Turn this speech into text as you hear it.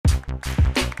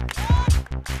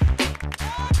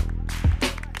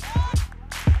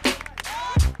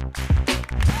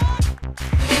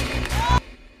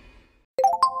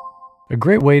A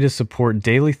great way to support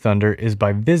Daily Thunder is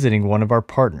by visiting one of our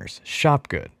partners,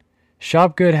 Shopgood.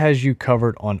 Shopgood has you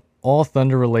covered on all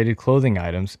Thunder-related clothing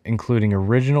items, including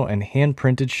original and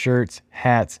hand-printed shirts,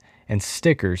 hats, and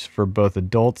stickers for both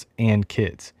adults and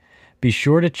kids. Be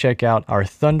sure to check out our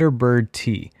Thunderbird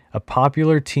Tee, a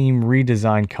popular team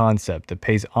redesign concept that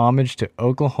pays homage to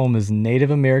Oklahoma's Native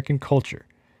American culture.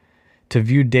 To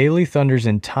view Daily Thunder's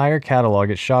entire catalog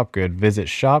at Shopgood, visit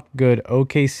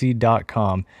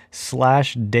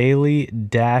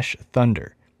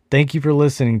shopgoodokc.com/daily-thunder. Thank you for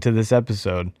listening to this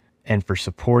episode and for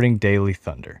supporting Daily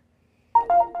Thunder.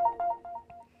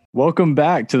 Welcome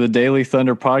back to the Daily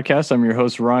Thunder podcast. I'm your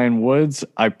host, Ryan Woods.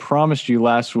 I promised you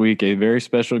last week a very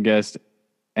special guest,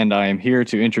 and I am here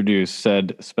to introduce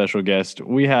said special guest.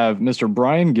 We have Mr.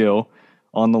 Brian Gill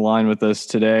on the line with us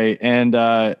today, and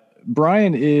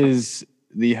Brian is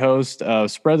the host of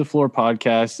Spread the Floor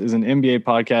podcast, is an NBA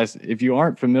podcast. If you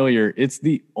aren't familiar, it's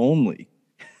the only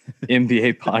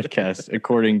NBA podcast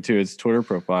according to its Twitter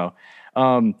profile.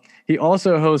 He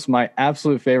also hosts my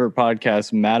absolute favorite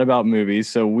podcast, Mad About Movies.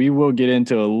 So we will get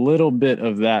into a little bit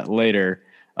of that later.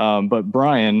 But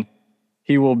Brian,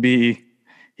 he will be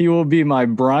my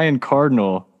Brian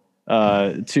Cardinal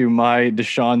to my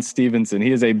Deshaun Stevenson.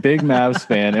 He is a big Mavs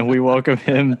fan, and we welcome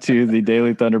him to the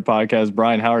Daily Thunder podcast.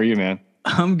 Brian, how are you, man?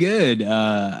 I'm good.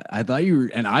 I thought you were,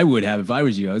 and I would have if I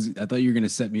was you. I thought you were going to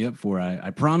set me up for.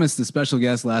 I promised the special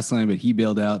guest last time, but he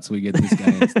bailed out, so we get this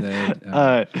guy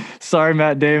instead. Sorry,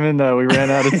 Matt Damon. We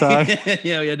ran out of time.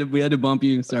 Yeah, we had to bump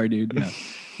you. Sorry, dude. Yeah.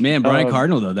 Man, Brian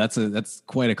Cardinal though, that's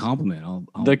quite a compliment.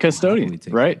 The custodian,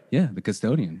 right? Yeah, the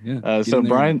custodian. Yeah. So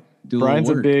Brian's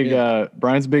a big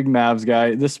Mavs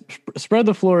guy. This Spread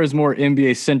the Floor is more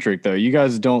NBA centric though. You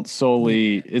guys don't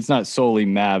solely. It's not solely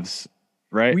Mavs,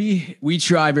 right? We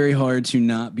try very hard to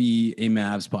not be a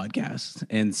Mavs podcast,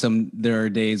 and there are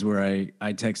days where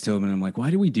I text him and I'm like, why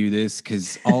do we do this?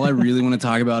 Because all I really want to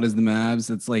talk about is the Mavs.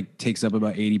 That's like takes up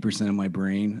about 80% of my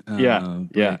brain.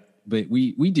 But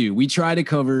we try to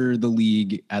cover the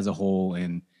league as a whole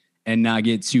and not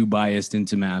get too biased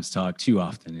into Mavs talk too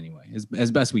often anyway,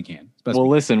 as best we can.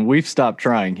 Listen, we've stopped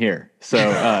trying here. So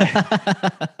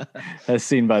as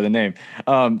seen by the name.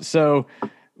 So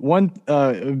one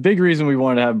big reason we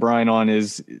wanted to have Brian on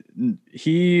is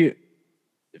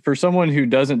for someone who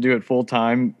doesn't do it full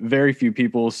time, very few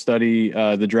people study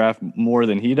the draft more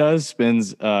than he does,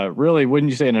 spends really, wouldn't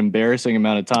you say, an embarrassing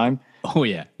amount of time. Oh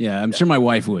yeah. I'm sure my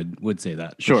wife would say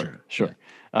that. Sure.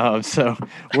 So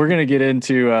we're going to get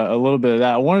into a little bit of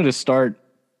that. I wanted to start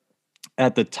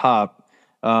at the top.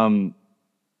 We're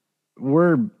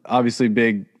obviously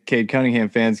big Cade Cunningham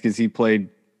fans because he played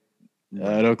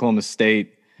at Oklahoma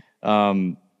State.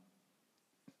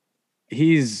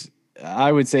 He's,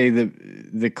 I would say,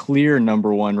 the clear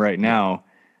number one right now.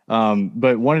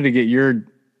 But wanted to get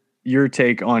your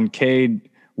take on Cade.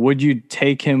 Would you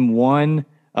take him one?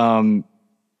 And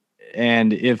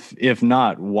if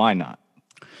not, why not?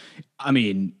 I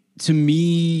mean, to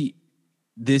me,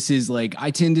 this is like, I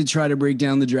tend to try to break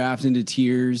down the draft into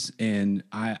tiers, and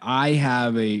I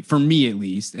have for me at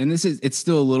least, and it's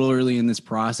still a little early in this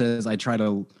process. I try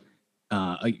to,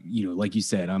 like you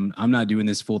said, I'm not doing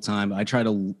this full time. I try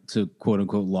to quote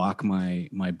unquote lock my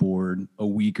board a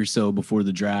week or so before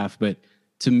the draft. But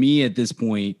to me at this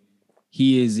point,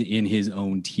 he is in his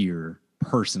own tier.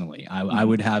 Personally, I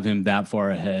would have him that far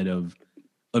ahead of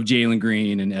Jalen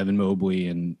Green and Evan Mobley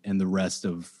and the rest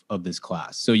of this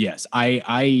class. So yes,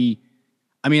 I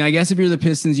mean, I guess if you're the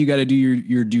Pistons, you got to do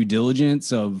your due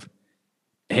diligence of,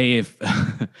 hey, if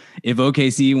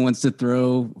OKC wants to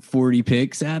throw 40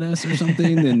 picks at us or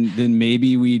something, then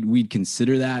maybe we'd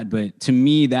consider that. But to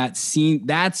me,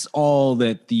 that's all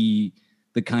that the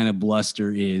kind of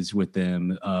bluster is with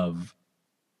them of,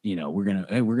 we're gonna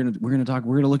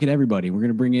look at everybody. We're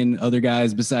gonna bring in other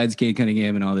guys besides Cade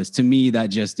Cunningham and all this. To me, that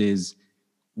just is,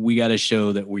 we got to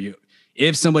show that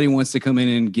if somebody wants to come in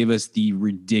and give us the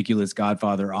ridiculous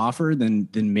Godfather offer, then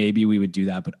maybe we would do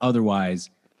that. But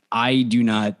otherwise, I do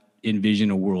not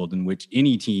envision a world in which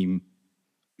any team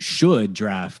should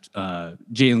draft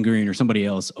Jalen Green or somebody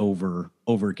else over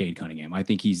Cade Cunningham. I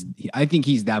think he's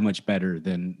that much better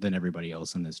than everybody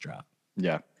else in this draft.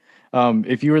 Yeah.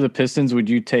 If you were the Pistons, would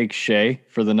you take Shea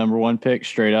for the number one pick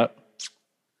straight up?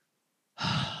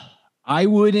 I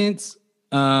wouldn't.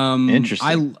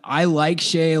 Interesting. I like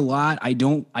Shea a lot. I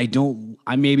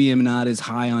maybe am not as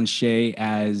high on Shea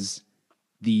as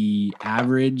the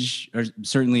average, or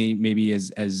certainly maybe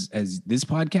as this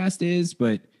podcast is,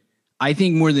 but I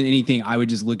think more than anything, I would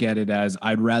just look at it as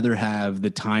I'd rather have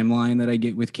the timeline that I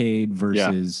get with Cade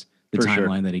versus the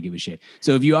timeline that I get with Shea.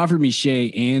 So if you offered me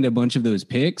Shea and a bunch of those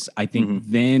picks, I think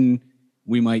then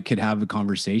we could have a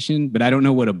conversation, but I don't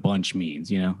know what a bunch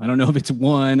means. I don't know if it's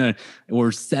 1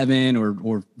 or 7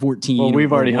 or 14. Well,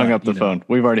 we've already hung up the phone.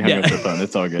 We've already hung up the phone.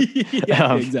 It's all good.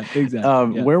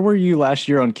 Exactly. Where were you last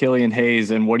year on Killian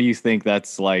Hayes, and what do you think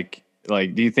that's like?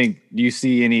 Like, do you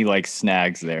see any like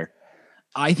snags there?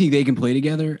 I think they can play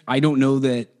together. I don't know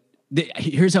that.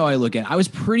 Here's how I look at it. I was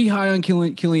pretty high on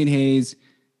Killian Hayes,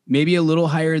 maybe a little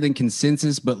higher than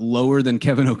consensus, but lower than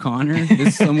Kevin O'Connor.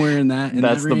 It's somewhere in that.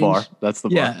 That's the bar. That's the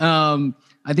bar. Yeah.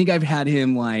 I think I've had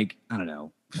him like, I don't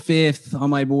know, 5th on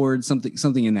my board,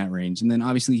 something in that range. And then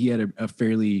obviously he had a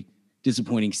fairly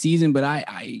disappointing season, but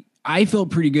I felt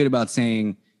pretty good about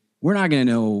saying we're not going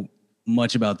to know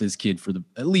much about this kid for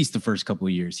at least the first couple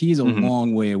of years. He's a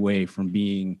long way away from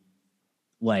being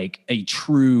like a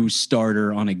true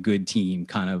starter on a good team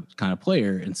kind of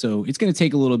player. And so it's going to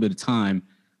take a little bit of time.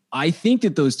 I think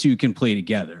that those two can play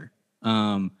together.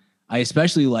 I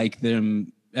especially like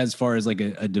them as far as like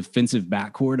a defensive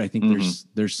backcourt. I think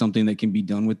there's something that can be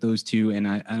done with those two. And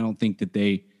I don't think that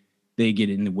they get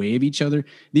in the way of each other.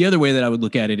 The other way that I would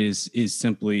look at it is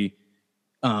simply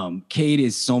Cade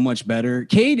is so much better.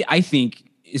 Cade, I think,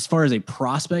 as far as a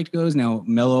prospect goes, now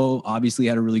Melo obviously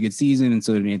had a really good season, and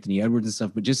so did Anthony Edwards and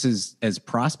stuff. But just as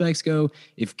prospects go,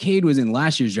 if Cade was in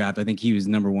last year's draft, I think he was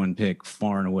number 1 pick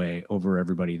far and away over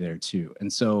everybody there too.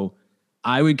 And so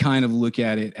I would kind of look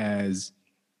at it as,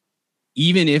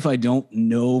 even if I don't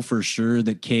know for sure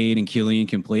that Cade and Killian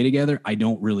can play together, I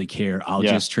don't really care. I'll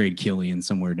just trade Killian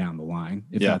somewhere down the line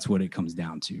if that's what it comes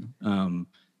down to.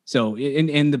 So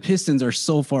the Pistons are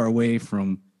so far away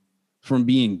from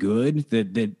being good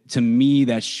that to me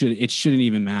it shouldn't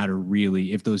even matter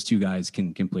really if those two guys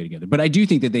can play together. But I do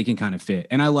think that they can kind of fit.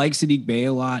 And I like Sadiq Bey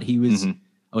a lot. I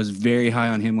was very high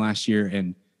on him last year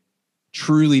and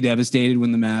truly devastated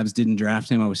when the Mavs didn't draft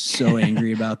him. I was so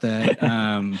angry about that.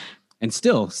 And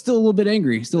still a little bit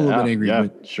angry. Yeah,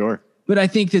 sure. But I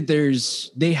think that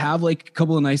they have like a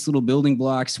couple of nice little building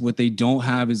blocks. What they don't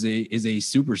have is a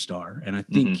superstar. And I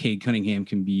think Cade Cunningham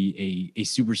can be a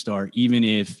superstar, even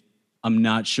if I'm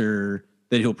not sure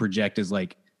that he'll project as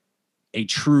like a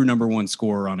true number 1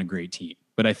 scorer on a great team.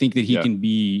 But I think that he can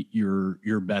be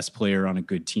your best player on a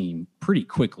good team pretty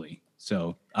quickly.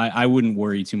 So I wouldn't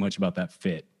worry too much about that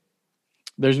fit.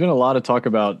 There's been a lot of talk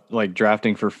about like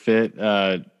drafting for fit.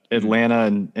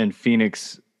 Atlanta and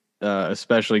Phoenix,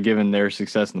 especially given their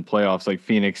success in the playoffs, like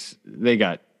Phoenix, they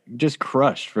got just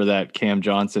crushed for that Cam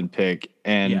Johnson pick.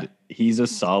 And he's a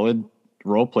solid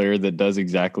role player that does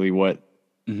exactly what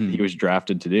he was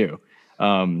drafted to do.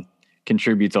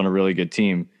 Contributes on a really good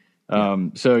team.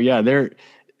 But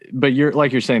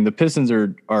you're saying the Pistons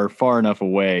are far enough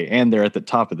away and they're at the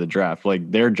top of the draft.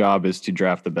 Like their job is to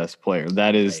draft the best player.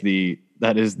 That is the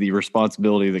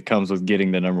responsibility that comes with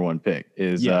getting the number 1 pick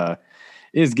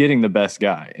is getting the best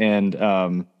guy. And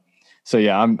I'm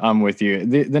with you.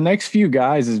 The next few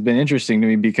guys has been interesting to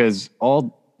me because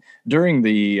during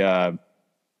the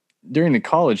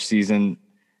college season,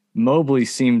 Mobley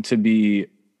seemed to be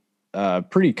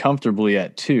pretty comfortably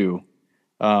at 2,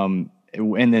 and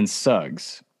then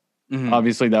Suggs.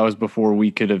 Obviously, that was before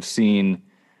we could have seen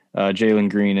Jalen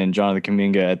Green and Jonathan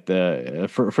Kuminga at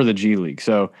for the G League.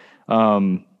 So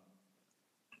I've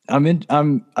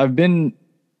been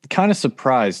kind of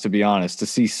surprised, to be honest, to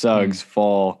see Suggs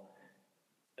fall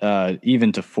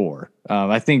even to 4.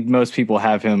 I think most people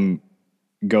have him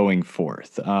going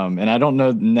 4th. And I don't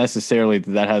know necessarily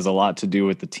that has a lot to do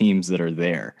with the teams that are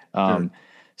there.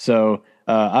 So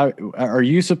are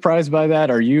you surprised by that?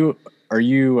 Do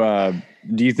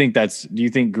you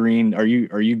think Green, are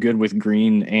you good with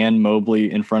Green and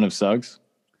Mobley in front of Suggs?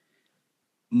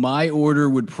 My order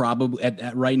would probably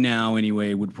at right now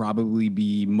anyway, would probably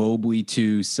be Mobley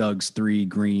 2, Suggs 3,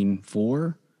 Green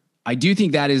 4. I do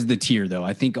think that is the tier, though.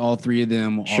 I think all 3 of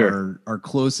them are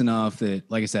close enough that,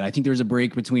 like I said, I think there's a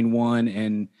break between one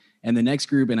and the next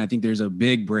group, and I think there's a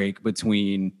big break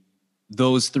between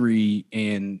those 3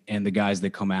 and the guys that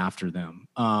come after them.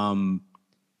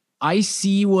 I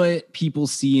see what people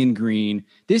see in Green.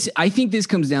 I think this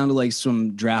comes down to like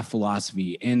some draft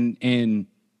philosophy and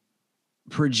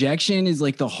projection is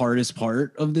like the hardest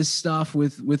part of this stuff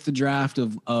with the draft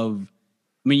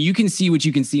I mean, you can see what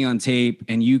you can see on tape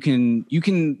and you can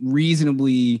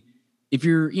reasonably, if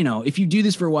you do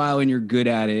this for a while and you're good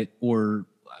at it or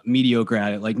mediocre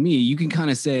at it like me, you can kind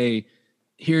of say,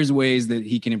 here's ways that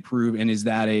he can improve. And is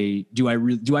that do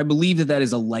I believe that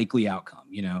is a likely outcome?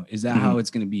 Is that how it's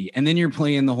going to be? And then you're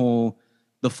playing the whole,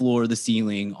 the floor, the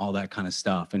ceiling, all that kind of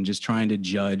stuff, and just trying to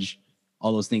judge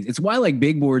all those things. It's why like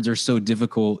big boards are so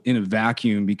difficult in a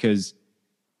vacuum, because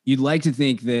you'd like to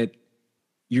think that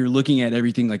you're looking at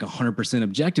everything like 100%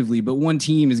 objectively, but one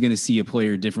team is going to see a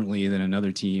player differently than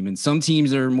another team. And some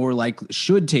teams are more likely,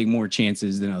 should take more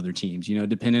chances than other teams, you know,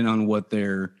 depending on what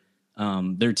their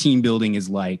team building is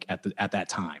like at that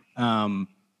time.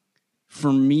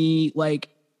 For me, like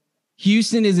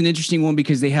Houston is an interesting one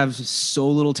because they have so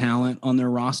little talent on their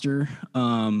roster.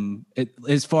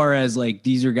 As far as like,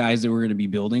 these are guys that we're going to be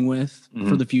building with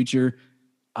for the future.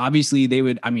 Obviously they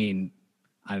would, I mean,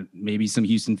 maybe some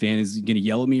Houston fan is going to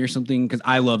yell at me or something, because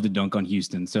I love to dunk on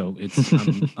Houston. So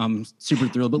I'm super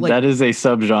thrilled. But like, that is a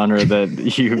subgenre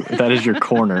that is your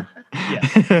corner.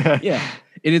 Yeah.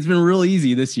 And it's been real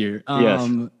easy this year. Yes.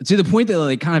 To the point that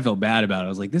I kind of felt bad about it. I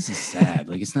was like, this is sad.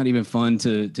 Like, it's not even fun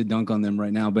to dunk on them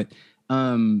right now. But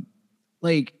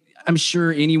like, I'm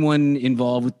sure anyone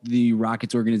involved with the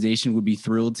Rockets organization would be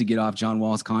thrilled to get off John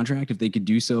Wall's contract if they could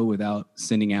do so without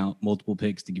sending out multiple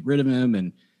picks to get rid of him,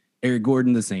 and Eric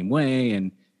Gordon the same way.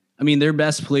 And I mean, their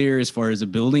best player as far as a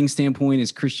building standpoint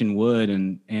is Christian Wood.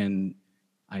 And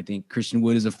I think Christian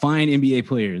Wood is a fine NBA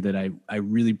player that I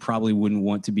really probably wouldn't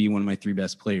want to be one of my 3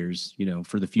 best players, you know,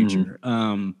 for the future.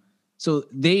 So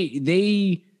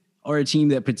they are a team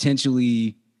that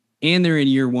potentially, and they're in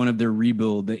year 1 of their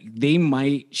rebuild, that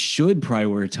they should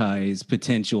prioritize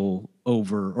potential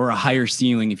over, or a higher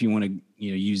ceiling, if you want to,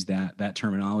 you know, use that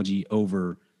terminology,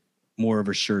 over more of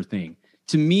a sure thing.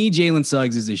 To me, Jalen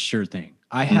Suggs is a sure thing.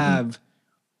 There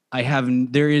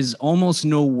is almost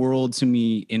no world to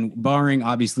me, barring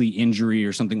obviously injury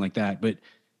or something like that, but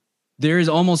there is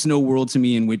almost no world to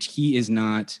me in which he is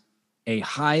not a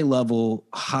high level,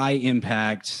 high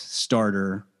impact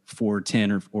starter for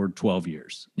 10 or 12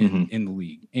 years in the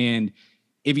league. And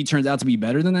if he turns out to be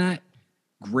better than that,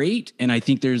 great. And I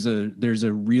think there's a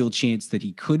real chance that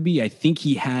he could be. I think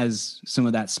he has some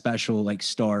of that special like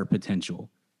star potential.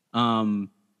 Green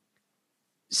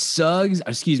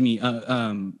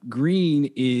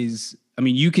is, I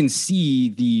mean, you can see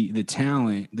the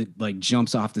talent that like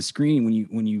jumps off the screen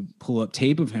when you pull up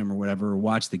tape of him or whatever, or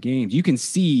watch the games. You can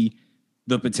see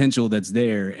the potential that's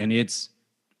there, and it's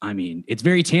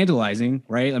very tantalizing,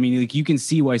 right? I mean, like, you can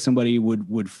see why somebody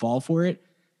would fall for it.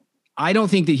 I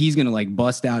don't think that he's going to like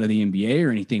bust out of the NBA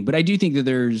or anything, but I do think that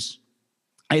there's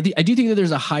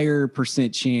a higher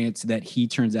 % chance that he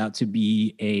turns out to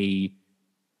be a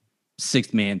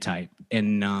 6th man type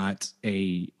and not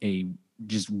a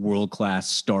just world-class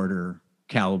starter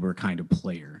caliber kind of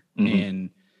player. And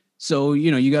so,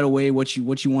 you know, you got to weigh what you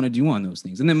want to do on those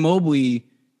things. And then Mobley,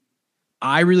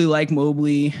 I really like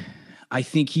Mobley. I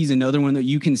think he's another one that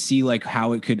you can see like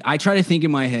how it could. I try to think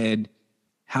in my head,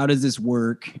 how does this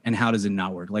work and how does it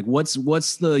not work? Like what's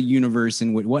the universe,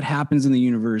 and what happens in the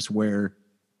universe where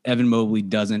Evan Mobley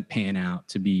doesn't pan out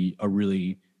to be a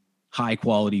really high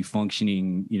quality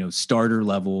functioning, you know, starter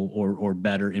level or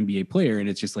better NBA player. And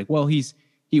it's just like, well, he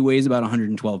weighs about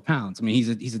 112 pounds. I mean,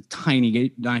 he's a tiny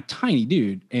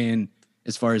dude. And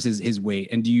as far as his weight,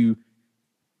 and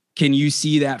can you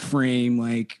see that frame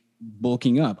like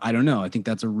bulking up? I don't know. I think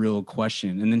that's a real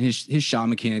question. And then his shot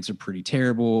mechanics are pretty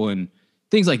terrible and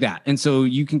things like that. And so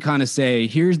you can kind of say,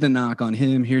 here's the knock on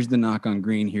him, here's the knock on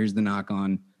Green, here's the knock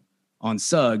on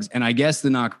Suggs. And I guess the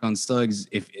knock on Suggs,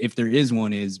 if there is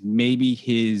one, is maybe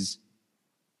his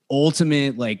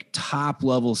ultimate like top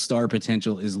level star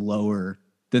potential is lower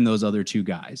than those other 2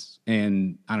 guys.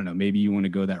 And I don't know, maybe you want to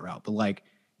go that route, but like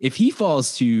if he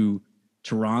falls to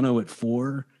Toronto at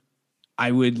 4, I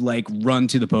would like run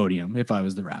to the podium if I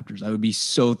was the Raptors. I would be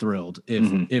so thrilled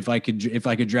if I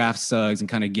could draft Suggs and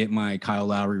kind of get my Kyle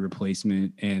Lowry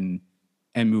replacement and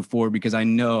move forward, because I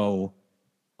know,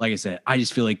 like I said, I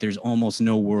just feel like there's almost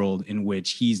no world in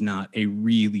which he's not a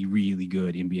really, really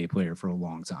good NBA player for a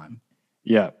long time.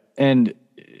 Yeah. And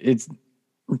it's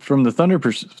from the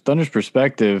Thunder's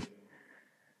perspective,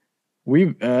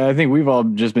 I think we've all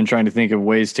just been trying to think of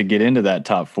ways to get into that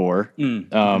top 4.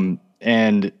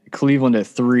 And Cleveland at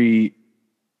 3,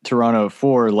 Toronto at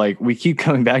 4, like we keep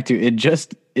coming back to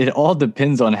it all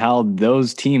depends on how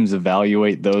those teams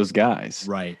evaluate those guys.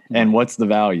 Right. And what's the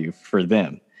value for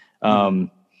them?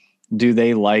 Do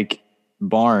they like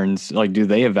Barnes? Like, do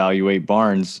they evaluate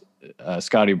Barnes,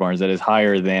 Scotty Barnes, that is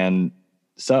higher than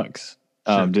Suggs?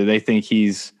 Sure. Do they think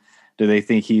he's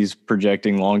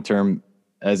projecting long-term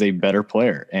as a better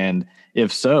player? And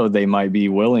if so, they might be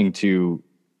willing to,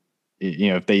 you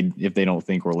know, if they don't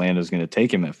think Orlando's going to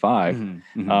take him at 5,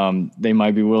 they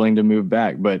might be willing to move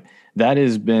back. But that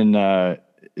has been,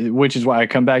 which is why I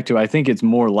come back to, I think it's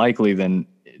more likely than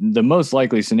the most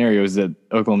likely scenario is that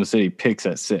Oklahoma City picks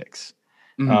at 6.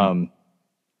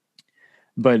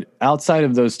 But outside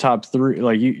of those top 3,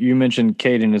 like you mentioned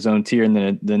Cade in his own tier,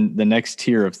 and then the next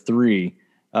tier of 3,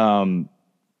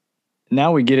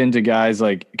 now we get into guys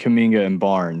like Kuminga and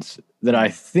Barnes that I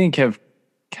think have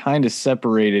kind of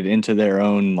separated into their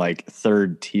own like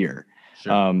third tier.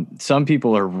 Sure. Some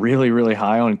people are really, really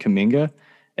high on Kuminga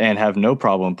and have no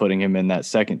problem putting him in that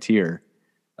second tier.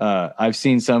 I've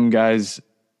seen some guys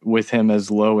with him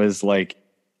as low as like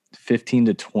 15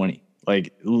 to 20.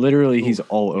 Like literally he's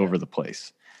all over the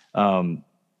place. So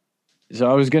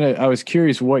I was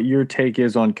curious what your take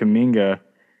is on Kuminga.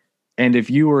 And if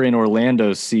you were in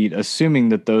Orlando's seat, assuming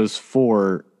that those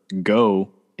 4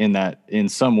 go in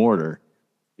some order,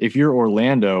 if you're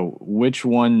Orlando, which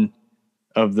one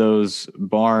of those,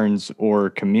 Barnes or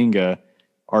Kuminga,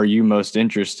 are you most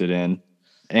interested in?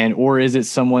 Or is it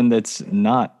someone that's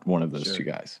not one of those two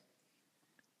guys?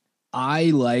 I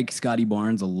like Scotty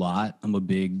Barnes a lot. I'm a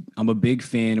big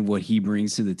fan of what he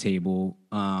brings to the table.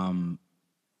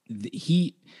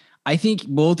 I think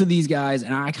both of these guys,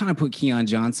 and I kind of put Keon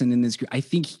Johnson in this group. I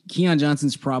think Keon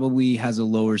Johnson's probably has a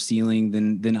lower ceiling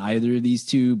than either of these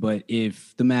two. But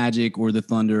if the Magic or the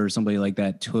Thunder or somebody like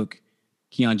that took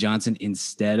Keon Johnson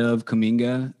instead of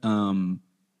Kuminga,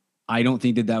 I don't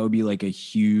think that would be like a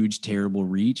huge, terrible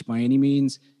reach by any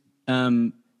means.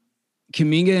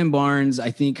 Kuminga and Barnes,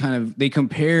 I think they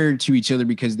compare to each other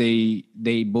because they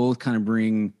both kind of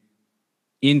bring,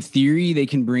 in theory, they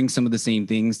can bring some of the same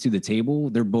things to the table.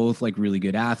 They're both like really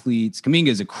good athletes. Kuminga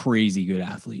is a crazy good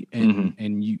athlete. And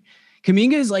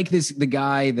Kuminga is like the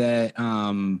guy that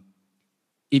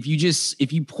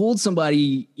if you pulled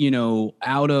somebody,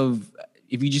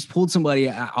 if you just pulled somebody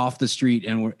off the street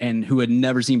and who had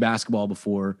never seen basketball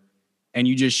before, and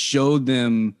you just showed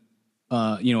them,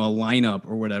 a lineup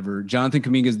or whatever, Jonathan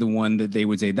Kuminga is the one that they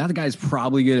would say that guy's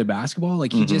probably good at basketball.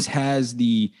 Like he just has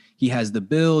he has the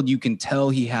build. You can tell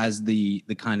he has the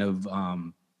kind of,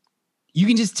 you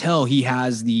can just tell he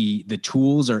has the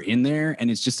tools are in there, and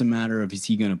it's just a matter of, is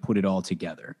he going to put it all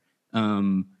together?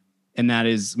 And that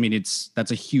is,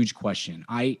 that's a huge question.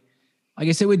 Like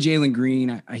I said with Jalen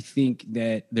Green, I think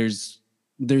that there's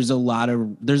a lot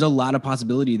of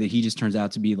possibility that he just turns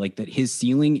out to be like that. His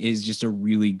ceiling is just a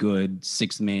really good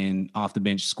 6-man off the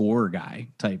bench scorer guy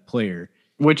type player,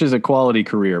 which is a quality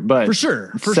career. But for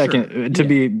sure, to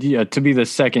be the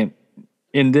second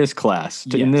in this class,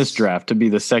 in this draft, to be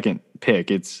the second pick,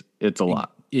 it's a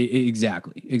lot.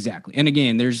 Exactly. And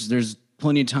again, there's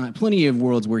plenty of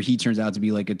worlds where he turns out to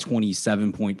be like a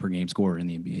 27 point per game scorer in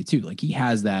the NBA too. Like he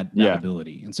has that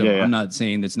ability. And so I'm not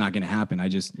saying that's not going to happen. I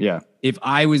just, if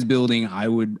I was building, I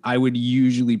would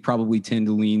usually probably tend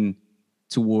to lean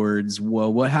towards,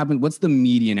 well, what happened? What's the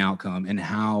median outcome, and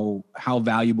how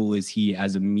valuable is he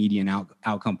as a median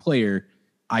outcome player?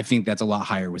 I think that's a lot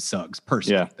higher with Suggs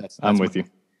personally. Yeah, I'm with you.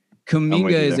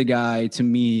 Kuminga is a guy to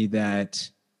me that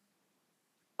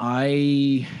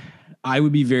I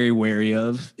would be very wary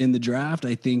of in the draft.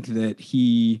 I think that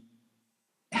he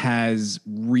has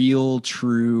real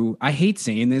true, I hate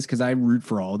saying this because I root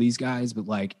for all these guys, but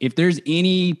like if there's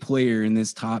any player in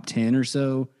this top 10 or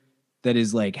so that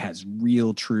is like has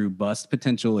real true bust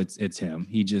potential, it's him.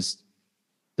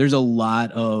 There's a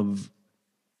lot of,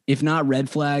 if not red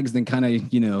flags, then kind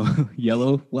of,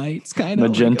 yellow lights, kind of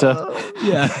magenta. Like,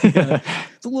 yeah.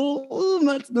 It's a little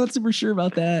not super sure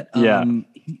about that.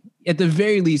 At the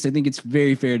very least, I think it's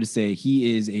very fair to say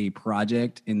he is a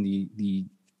project in the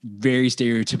very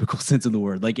stereotypical sense of the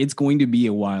word. Like it's going to be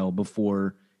a while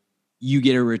before you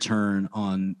get a return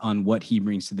on what he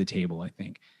brings to the table, I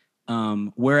think.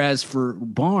 Whereas for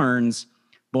Barnes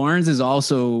is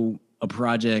also a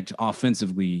project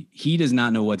offensively. He does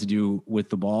not know what to do with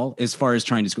the ball as far as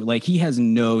trying to score. Like he has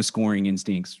no scoring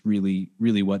instincts really,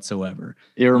 really whatsoever.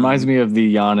 It reminds me of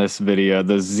the Giannis video,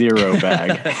 the zero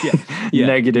bag,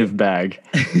 negative bag.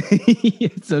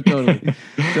 So totally.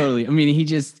 I mean,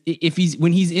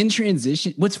 when he's in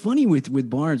transition, what's funny with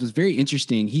Barnes was very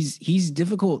interesting. He's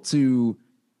difficult to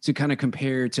kind of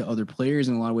compare to other players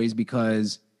in a lot of ways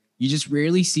because you just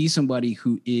rarely see somebody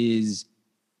who is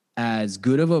as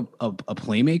good of a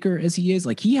playmaker as he is.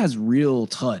 Like he has real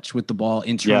touch with the ball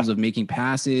in terms of making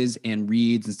passes and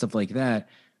reads and stuff like that,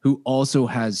 who also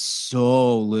has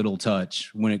so little touch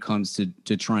when it comes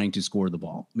to trying to score the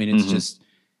ball. I mean, it's just,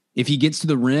 if he gets to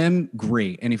the rim,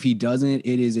 great. And if he doesn't,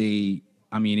 it's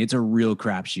a real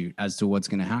crapshoot as to what's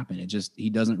going to happen. He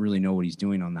doesn't really know what he's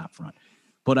doing on that front.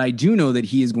 But I do know that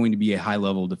he is going to be a high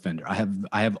level defender.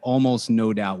 I have almost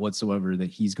no doubt whatsoever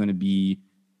that he's going to be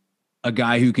a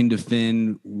guy who can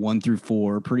defend 1 through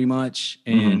 4 pretty much.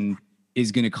 And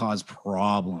is going to cause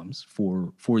problems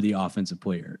for the offensive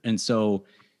player. And so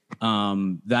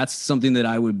that's something that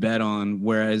I would bet on.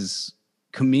 Whereas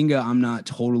Kuminga, I'm not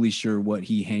totally sure what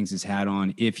he hangs his hat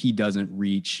on if he doesn't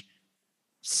reach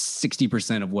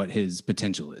 60% of what his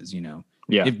potential is, you know?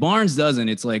 Yeah. If Barnes doesn't,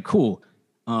 it's like, cool.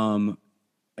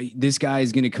 This guy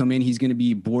is going to come in. He's going to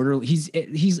be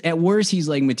he's at worst, he's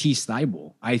like Matisse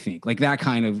Thybulle, I think. Like that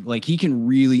kind of, like, he can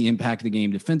really impact the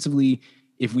game defensively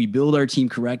if we build our team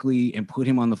correctly and put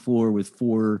him on the floor with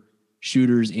 4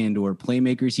 shooters and or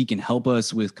playmakers. He can help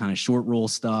us with kind of short roll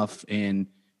stuff, and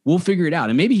we'll figure it out.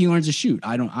 And maybe he learns to shoot.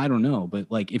 I don't know. But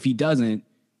like, if he doesn't,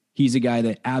 he's a guy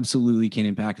that absolutely can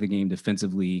impact the game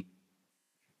defensively.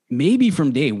 Maybe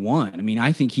from day one. I mean,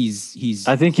 I think he's.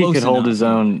 I think he could hold his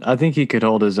own. I think he could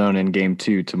hold his own in game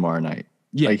 2 tomorrow night.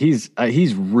 Yeah, like he's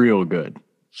real good.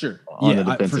 Sure. On the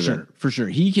defensive end. For sure.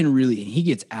 He can really. He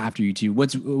gets after you too.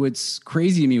 What's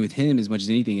crazy to me with him, as much as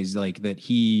anything, is like that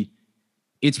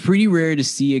it's pretty rare to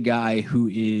see a guy who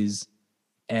is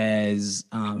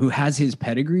who has his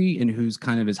pedigree and who's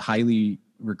kind of as highly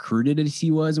recruited as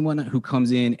he was and whatnot, who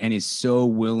comes in and is so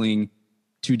willing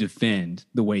to defend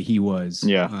the way he was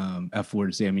at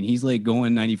Florida State. I mean, he's like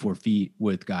going 94 feet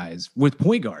with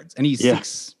point guards, and he's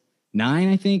 6'9",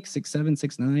 I think, 6'7",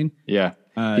 6'9". Yeah.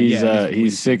 He's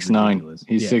 6'9".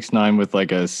 He's 6'9" with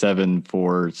like a 7'4",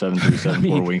 7'3",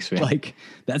 7'4" wingspan. Like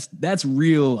that's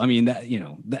real. I mean, that, you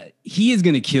know, that he is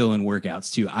going to kill in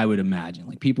workouts too, I would imagine.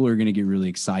 Like, people are going to get really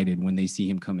excited when they see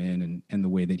him come in and the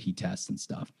way that he tests and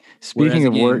stuff. Speaking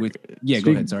of go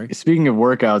ahead. Sorry. Speaking of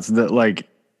workouts, that, like,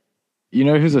 you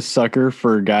know who's a sucker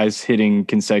for guys hitting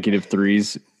consecutive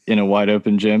threes in a wide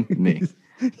open gym? Me.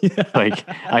 Yeah. Like,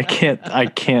 I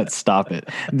can't stop it.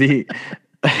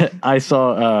 I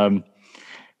saw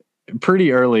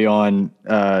pretty early on,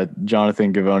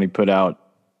 Jonathan Givony put out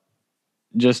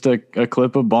just a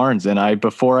clip of Barnes, and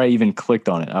before I even clicked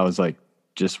on it, I was like,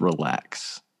 just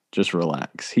relax.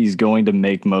 He's going to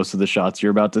make most of the shots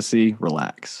you're about to see.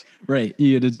 Relax. Right.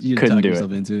 You had to talk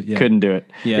yourself into it. Yeah. Couldn't do it.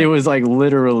 Yeah. It was like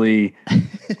literally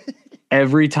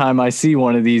every time I see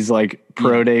one of these like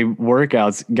pro day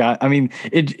workouts,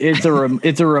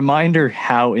 it's a reminder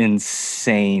how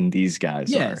insane these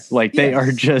guys are. Like, they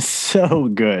are just so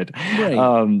good.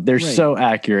 Right. They're so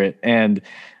accurate. And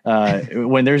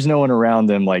when there's no one around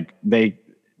them, like they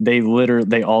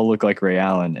all look like Ray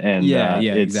Allen, and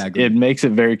exactly. It makes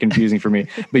it very confusing for me.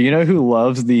 But you know who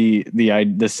loves the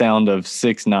sound of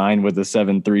 6'9" with a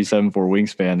 7'3", 7'4"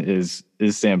 wingspan is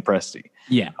Sam Presti.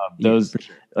 Yeah, those for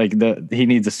sure. Like he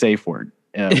needs a safe word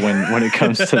when it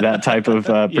comes to that type of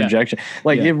projection.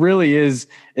 Like, it really is,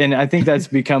 and I think that's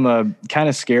become a kind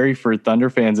of scary for Thunder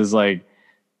fans. Is like,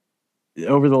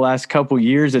 over the last couple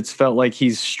years, it's felt like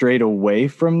he's strayed away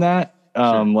from that.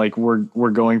 Sure. Like we're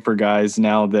going for guys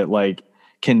now that like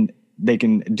they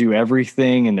can do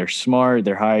everything, and they're smart,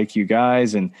 they're high IQ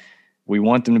guys, and we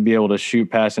want them to be able to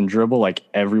shoot, pass, and dribble like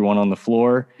everyone on the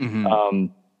floor. Mm-hmm.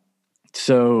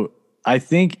 So I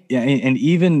think, and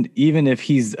even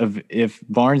if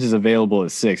Barnes is available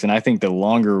at 6, and I think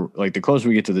the closer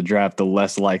we get to the draft, the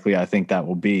less likely I think that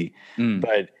will be.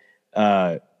 But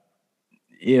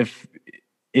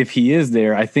if he is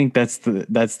there, I think that's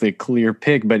the clear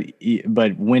pick.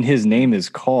 But when his name is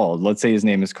called, let's say his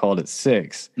name is called at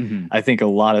 6, I think a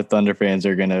lot of Thunder fans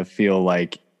are going to feel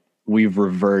like we've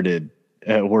reverted.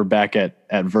 We're back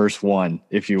at verse 1,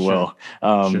 if you will,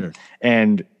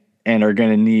 and are going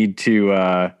to need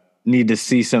to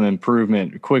see some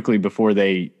improvement quickly before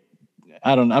they.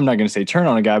 I'm not going to say turn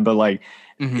on a guy, but like.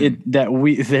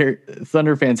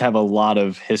 Thunder fans have a lot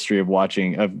of history of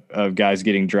watching of guys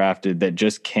getting drafted that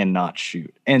just cannot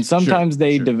shoot. And sometimes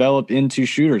they develop into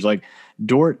shooters. Like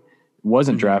Dort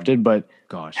wasn't drafted, but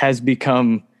has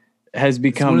become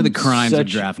it's one of the crimes of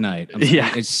draft night.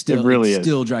 It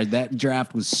still drives. That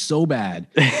draft was so bad,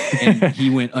 and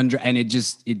he went under, and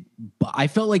I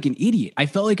felt like an idiot. I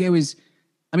felt like there's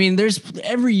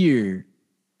every year.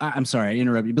 I'm sorry, I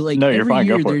interrupted you, but like every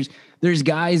year there's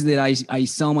guys that I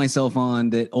sell myself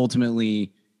on that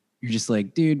ultimately you're just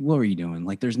like, dude, what were you doing?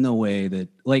 Like, there's no way that,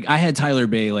 like, I had Tyler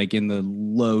Bay like in the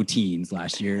low teens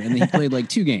last year, and he played like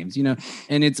 2 games, you know,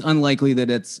 and it's unlikely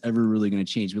that it's ever really going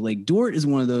to change. But like Dort is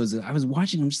one of those that I was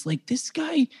watching. I'm just like, this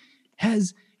guy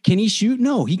can he shoot?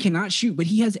 No, he cannot shoot, but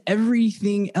he has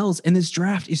everything else. And this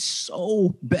draft is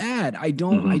so bad. I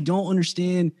don't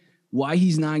understand why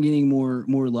he's not getting more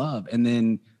love. And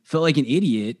then felt like an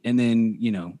idiot. And then,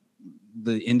 you know,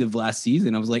 the end of last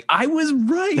season, I was like, I was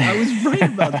right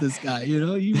about this guy. You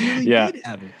know, he really did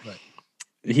have it. But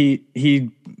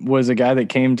he was a guy that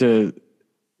came to,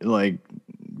 like,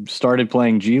 started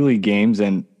playing G League games,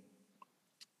 and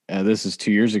this is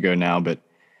 2 years ago now, but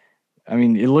I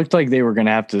mean, it looked like they were going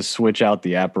to have to switch out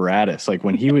the apparatus. Like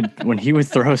when he would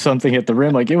throw something at the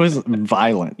rim, like it was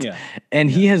violent. Yeah. And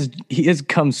he has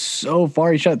come so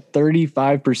far. He shot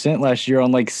 35% last year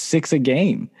on like 6 a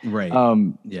game. Right.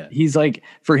 He's like,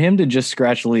 for him to just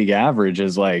scratch league average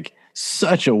is like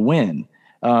such a win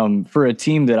for a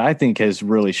team that I think has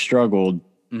really struggled.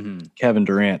 Kevin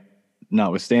Durant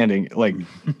notwithstanding, like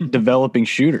developing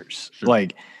shooters. Sure.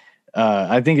 Like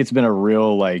I think it's been a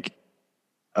real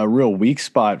weak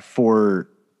spot for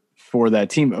that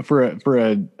team, for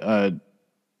a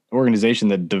organization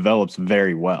that develops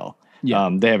very well. Yeah.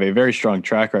 They have a very strong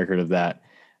track record of that.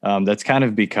 That's kind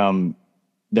of become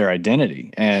their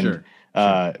identity. And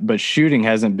but shooting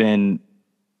hasn't been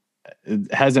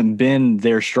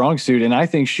their strong suit. And I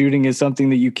think shooting is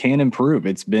something that you can improve.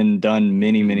 It's been done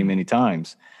many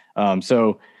times.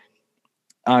 So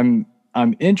I'm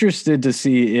interested to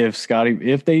see if Scotty,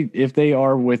 if they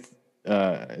are with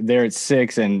there at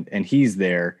 6 and he's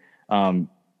there.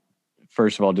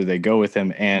 First of all, do they go with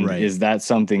him? And is that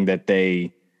something that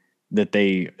they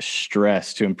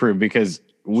stress to improve? Because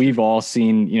we've all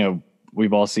seen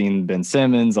Ben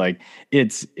Simmons. Like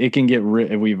it can get,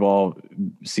 we've all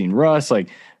seen Russ. Like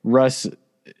Russ,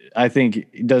 I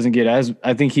think doesn't get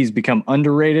I think he's become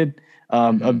underrated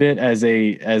a bit as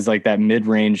like that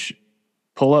mid-range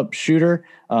pull-up shooter.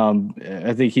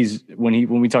 I think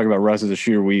when we talk about Russ as a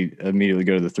shooter, we immediately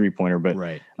go to the 3-pointer. But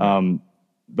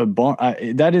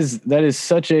that is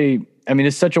such a, I mean,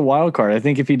 it's such a wild card. I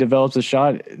think if he develops a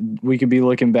shot, we could be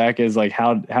looking back as like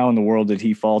how in the world did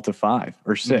he fall to 5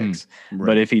 or 6?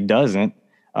 But if he doesn't,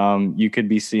 you could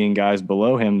be seeing guys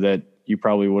below him that you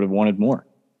probably would have wanted more.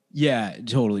 Yeah,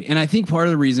 totally. And I think part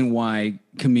of the reason why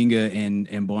Kuminga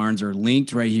and Barnes are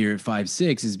linked right here at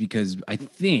 5'6" is because I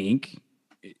think,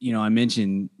 I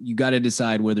mentioned you got to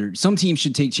decide whether some teams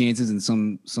should take chances and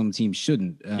some teams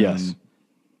shouldn't. Yes.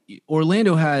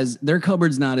 Orlando has their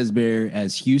cupboard's not as bare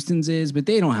as Houston's is, but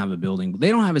they don't have a building. They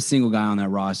don't have a single guy on that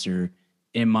roster,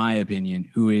 in my opinion,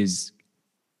 who is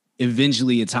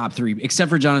eventually a top 3, except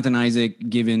for Jonathan Isaac.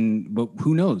 But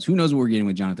who knows? Who knows what we're getting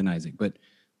with Jonathan Isaac? But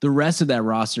the rest of that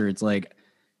roster, it's like,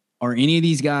 are any of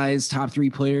these guys top 3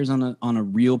 players on a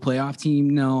real playoff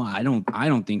team? No, I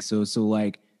don't think so. So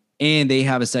like, and they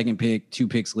have a second pick 2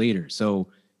 picks later. So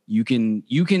you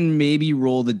can maybe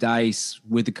roll the dice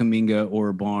with the Kuminga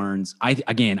or Barnes. I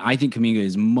think Kuminga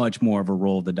is much more of a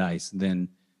roll of the dice than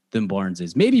Barnes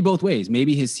is. Maybe both ways.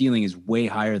 Maybe his ceiling is way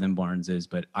higher than Barnes is,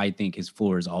 but I think his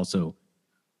floor is also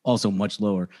much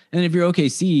lower. And if you're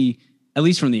OKC, at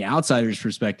least from the outsider's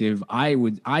perspective,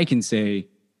 I can say,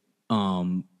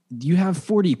 you have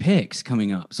 40 picks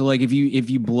coming up. So like if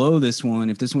you blow this one,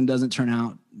 if this one doesn't turn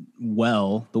out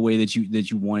well the way that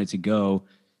you want it to go,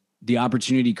 the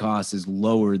opportunity cost is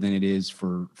lower than it is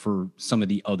for some of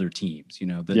the other teams,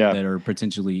 that are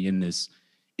potentially in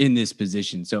this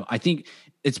position. So I think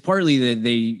it's partly that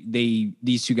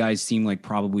these 2 guys seem like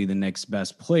probably the next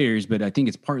best players, but I think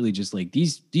it's partly just like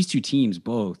these 2 teams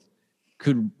both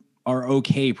are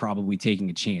okay probably taking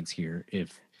a chance here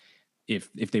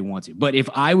if they want to. But if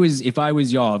I was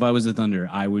y'all, if I was the Thunder,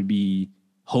 I would be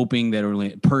hoping that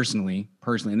Orlando personally,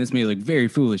 and this may look very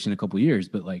foolish in a couple of years,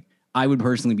 but like I would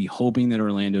personally be hoping that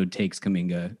Orlando takes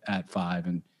Kuminga at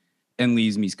 5 and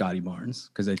leaves me Scotty Barnes,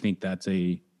 because I think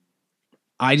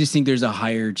I just think there's a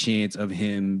higher chance of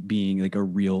him being like a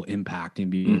real impact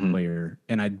NBA player,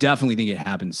 and I definitely think it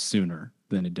happens sooner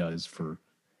than it does for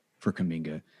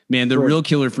Kuminga. Man, the real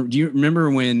killer. Do you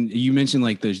remember when you mentioned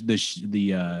like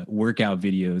the workout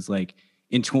videos? Like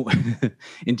in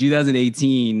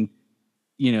 2018,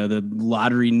 the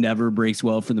lottery never breaks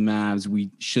well for the Mavs.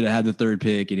 We should have had the 3rd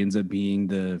pick. It ends up being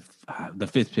the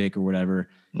 5th pick or whatever.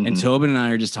 And Tobin and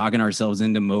I are just talking ourselves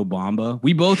into Mo Bamba.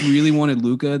 We both really wanted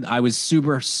Luka. I was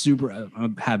super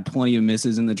had plenty of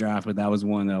misses in the draft, but that was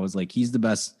one that I was like, he's the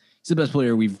best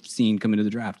player we've seen come into the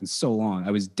draft in so long.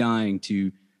 I was dying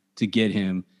to get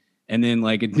him. And then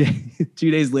like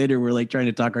 2 days later, we're like trying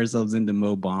to talk ourselves into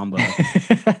Mo Bamba.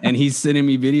 And he's sending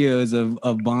me videos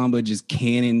of Bamba just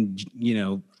canning,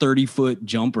 30-foot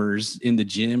jumpers in the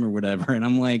gym or whatever. And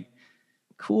I'm like,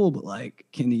 cool, but like,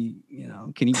 can he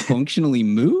functionally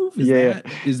move? Is that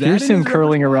here's him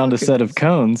curling around a set of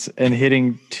cones and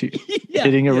hitting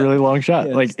a really long shot.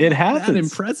 Yeah, like it happens. That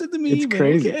impressive to me. It's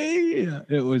crazy. Okay. Yeah,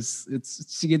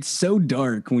 it gets so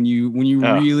dark when you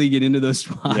really get into those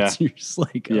spots. Yeah. You're just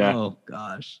like, oh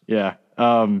gosh. Yeah.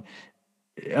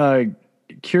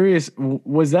 Curious,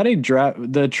 was that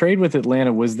the trade with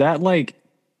Atlanta? Was that like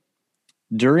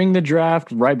during the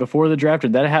draft, right before the draft, or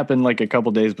that happened like a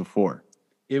couple days before?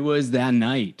 It was that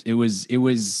night. It was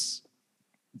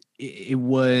it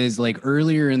was like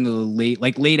earlier in the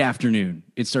late afternoon,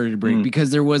 it started to break because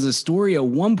there was a story at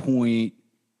one point.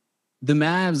 The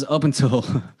Mavs up until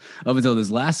up until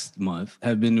this last month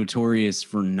have been notorious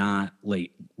for not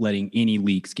letting any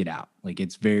leaks get out. Like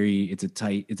it's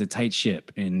a tight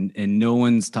ship, and no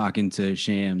one's talking to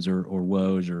Shams or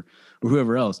Woj or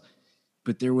whoever else.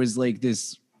 But there was like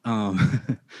this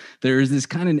there was this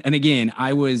kind of, and again,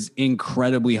 I was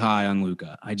incredibly high on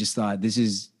Luka. I just thought this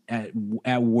is at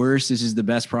worst, this is the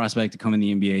best prospect to come in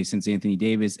the NBA since Anthony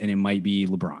Davis, and it might be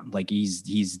LeBron. Like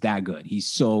he's that good. He's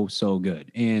so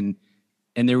good. And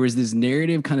there was this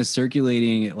narrative kind of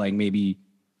circulating at like maybe,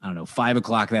 I don't know,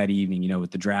 5:00 that evening,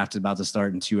 with the draft about to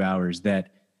start in 2 hours,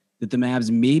 that the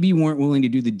Mavs maybe weren't willing to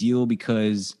do the deal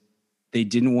because they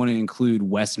didn't want to include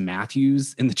Wes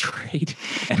Matthews in the trade.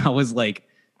 And I was like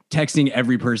texting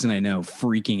every person I know,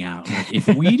 freaking out. Like, if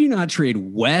we do not trade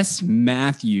Wes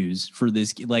Matthews for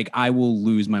this, like I will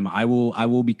lose my mind. I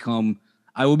will become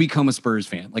a Spurs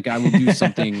fan. Like I will do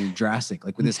something drastic.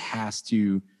 Like this has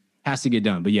to get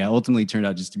done. But yeah, ultimately turned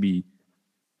out just to be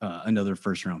another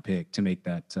first round pick to make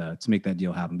that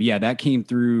deal happen. But yeah, that came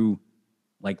through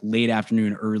like late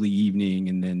afternoon, early evening.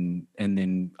 And then,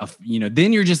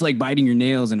 then you're just like biting your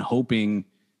nails and hoping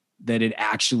that it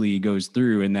actually goes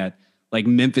through and that like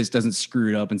Memphis doesn't screw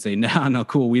it up and say, no,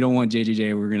 cool. We don't want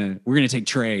JJJ. We're going to take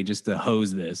Trey just to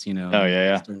hose this, Oh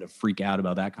yeah. Starting to freak out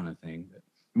about that kind of thing.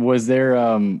 Was there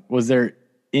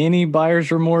any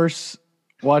buyer's remorse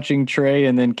watching Trey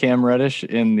and then Cam Reddish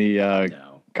in the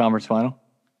conference final?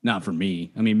 Not for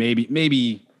me. I mean,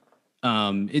 maybe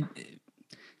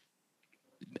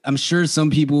I'm sure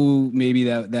some people maybe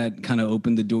that kind of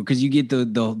opened the door because you get the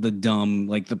dumb,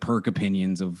 like the perk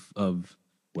opinions of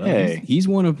well, hey. he's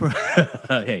one of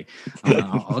hey,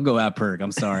 I'll go at perk.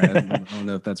 I'm sorry. I don't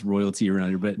know if that's royalty around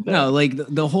here, but no, like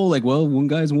the whole like, well, one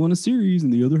guy's won a series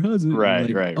and the other hasn't. Right,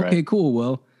 like, right. Okay, cool.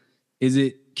 Well, is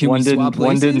it? Can one we swap places?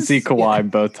 One didn't see Kawhi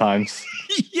both times.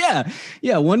 Yeah.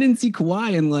 One didn't see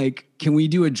Kawhi, and like, can we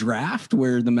do a draft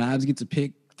where the Mavs get to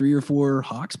pick 3 or 4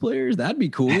 Hawks players? That'd be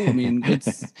cool. I mean,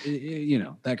 it's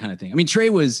that kind of thing. I mean, Trey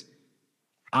was.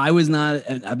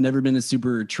 I've never been a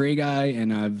super Trey guy,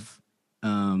 and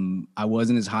I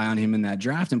wasn't as high on him in that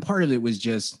draft, and part of it was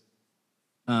just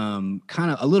kind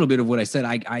of a little bit of what I said.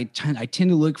 I tend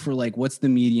to look for like what's the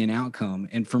median outcome,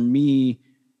 and for me,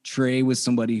 Trey was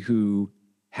somebody who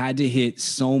had to hit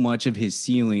so much of his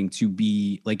ceiling to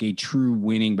be like a true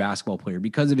winning basketball player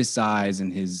because of his size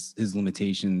and his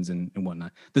limitations and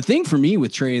whatnot. The thing for me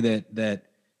with Trey that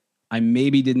I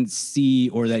maybe didn't see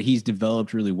or that he's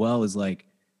developed really well is like,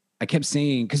 I kept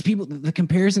saying, because people, the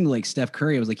comparison to like Steph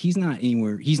Curry, I was like, he's not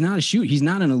anywhere. He's not a shooter. He's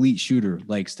not an elite shooter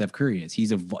like Steph Curry is.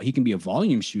 He can be a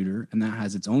volume shooter, and that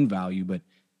has its own value. But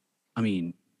I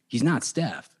mean, he's not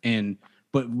Steph.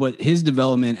 But his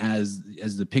development as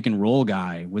the pick and roll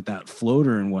guy with that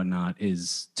floater and whatnot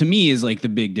is, to me, is like the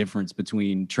big difference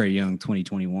between Trae Young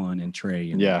 2021 and Trey.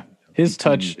 Yeah, his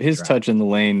touch in the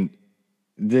lane,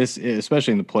 this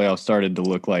especially in the playoffs, started to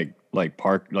look like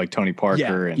Tony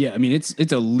Parker. Yeah. I mean,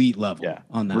 it's elite level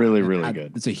on that. Really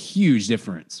good. It's a huge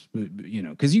difference,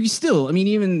 because you still, I mean,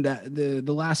 even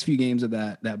the last few games of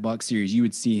that Bucks series, you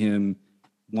would see him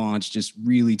launch just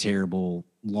really terrible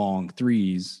long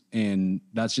threes, and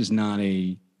that's just not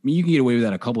I mean, you can get away with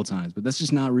that a couple times, but that's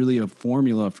just not really a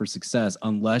formula for success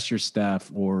unless you're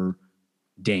Steph or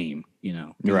Dame.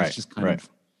 Right? It's just kind of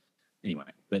anyway.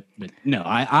 But no,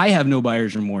 I have no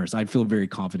buyer's remorse. I feel very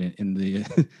confident in the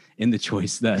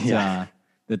choice that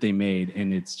they made,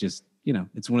 and it's just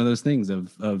it's one of those things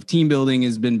of team building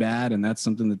has been bad, and that's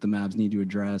something that the Mavs need to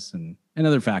address, and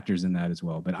other factors in that as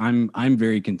well. But I'm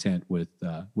very content with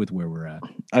where we're at.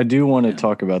 I do want to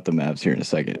talk about the Mavs here in a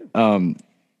second. From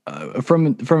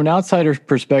an outsider's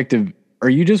perspective, are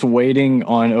you just waiting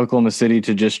on Oklahoma City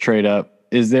to just trade up?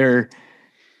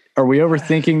 Are we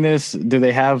overthinking this? Do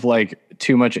they have like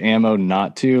too much ammo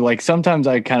not to? Like sometimes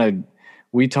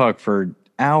we talk for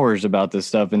hours about this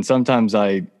stuff, and sometimes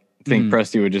I think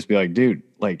Presty would just be like, dude,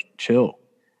 like chill.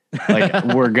 Like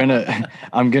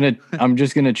I'm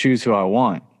just gonna choose who I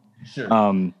want.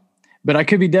 Sure. But I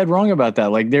could be dead wrong about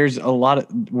that. Like there's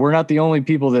we're not the only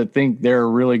people that think there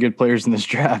are really good players in this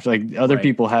draft. Like other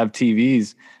people have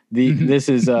TVs. This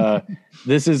is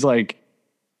like,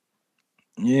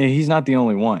 yeah, he's not the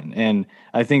only one. And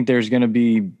I think it's going to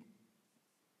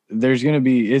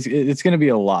be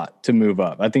a lot to move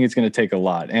up. I think it's going to take a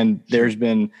lot. And there's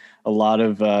been a lot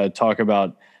of talk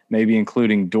about maybe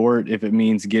including Dort if it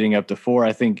means getting up to 4.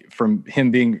 I think from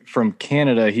him being from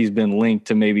Canada, he's been linked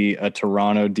to maybe a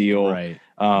Toronto deal. Right.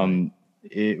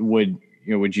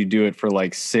 Would you do it for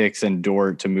like 6 and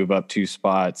Dort to move up 2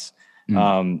 spots?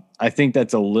 I think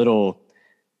that's a little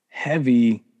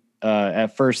heavy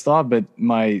at first thought, but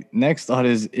my next thought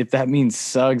is if that means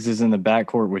Suggs is in the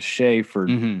backcourt with Shea for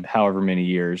however many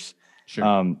years,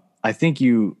 Sure. I think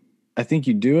you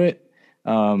do it.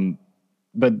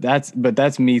 But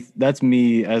that's me. That's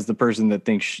me as the person that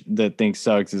thinks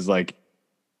Suggs is like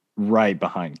right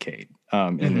behind Cade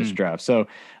in this draft. So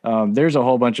there's a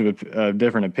whole bunch of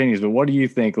different opinions. But what do you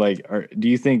think? Like, do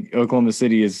you think Oklahoma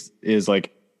City is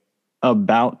like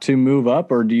about to move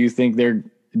up, or do you think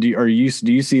do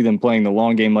you see them playing the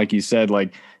long game? Like you said,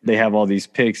 like they have all these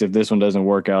picks. If this one doesn't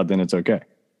work out, then it's okay.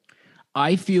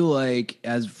 I feel like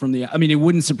I mean, it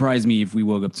wouldn't surprise me if we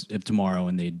woke up if tomorrow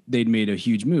and they'd made a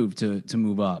huge move to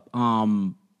move up.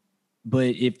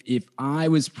 But if I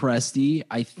was Presti,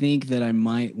 I think that I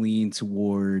might lean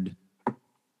toward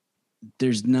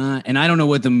there's not, and I don't know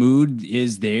what the mood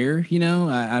is there. You know,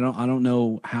 I don't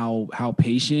know how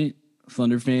patient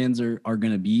Thunder fans are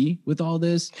going to be with all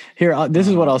this. Here, this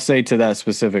is what I'll say to that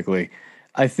specifically.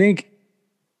 I think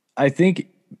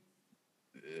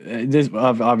this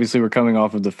obviously we're coming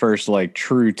off of the first like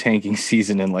true tanking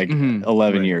season in like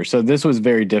 11 years. So this was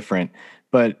very different,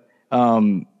 but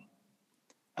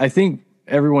I think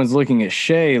everyone's looking at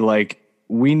Shea like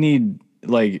we need,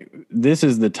 like, this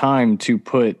is the time to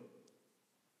put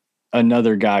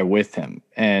another guy with him.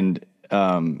 And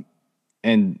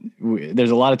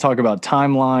there's a lot of talk about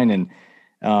timeline,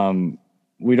 and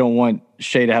we don't want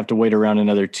Shea to have to wait around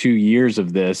another 2 years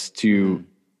of this to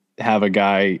have a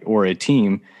guy or a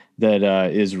team that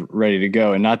is ready to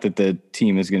go. And not that the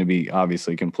team is going to be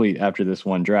obviously complete after this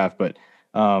one draft, but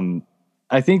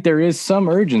I think there is some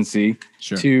urgency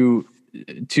to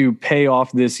pay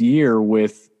off this year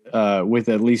with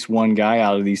at least one guy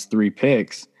out of these 3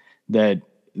 picks that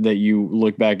you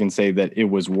look back and say that it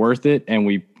was worth it. And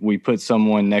we put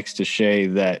someone next to Shea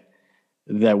that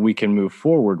we can move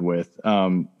forward with.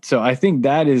 So I think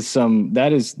that's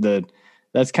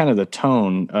kind of the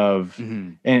tone of,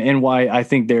 and why I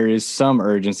think there is some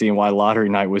urgency, and why lottery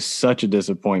night was such a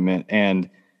disappointment, and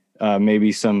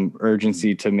maybe some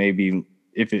urgency to maybe,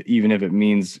 even if it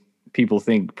means people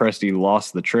think Presti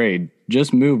lost the trade,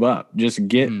 just move up, just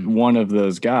get one of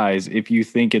those guys if you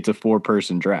think it's a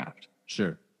 4-person draft.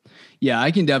 Sure. Yeah,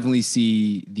 I can definitely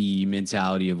see the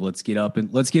mentality of let's get up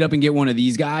and get one of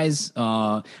these guys.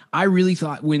 I really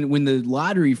thought when the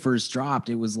lottery first dropped,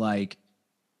 it was like,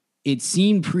 it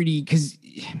seemed pretty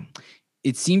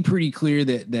clear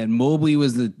that Mobley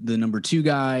was the number 2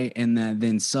 guy, and that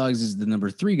then Suggs is the number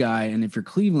 3 guy. And if you're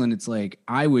Cleveland, it's like,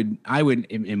 I would,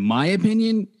 in my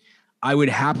opinion, I would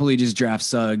happily just draft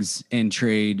Suggs and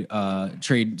trade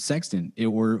Sexton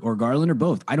or Garland or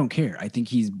both. I don't care. I think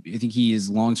he is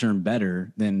long-term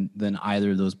better than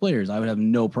either of those players. I would have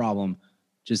no problem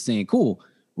just saying, cool,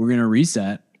 we're going to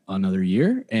reset another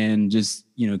year and just,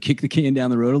 kick the can down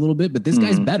the road a little bit, but this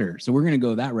guy's better. So we're going to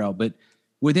go that route. But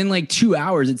within like 2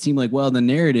 hours, it seemed like, well, the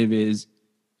narrative is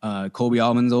Kobe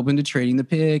Almon's open to trading the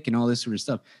pick and all this sort of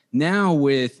stuff. Now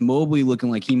with Mobley looking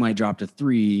like he might drop to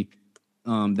 3,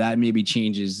 that maybe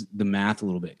changes the math a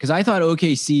little bit. Cause I thought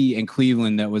OKC and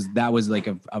Cleveland, that was like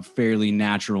a fairly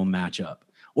natural matchup,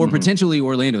 or potentially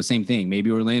Orlando, same thing.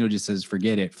 Maybe Orlando just says,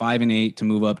 forget it, 5 and 8 to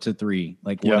move up to 3,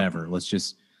 like whatever. Let's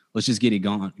just get it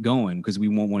going. Cause we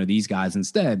want one of these guys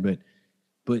instead.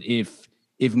 But if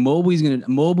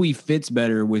Mobley fits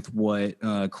better with what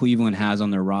Cleveland has on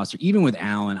their roster, even with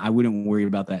Allen, I wouldn't worry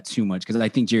about that too much. Cause I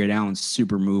think Jared Allen's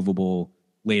super movable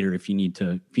later if you need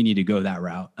to go that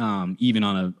route, even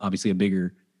on obviously a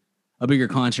bigger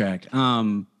contract.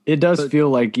 It does feel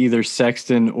like either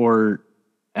Sexton or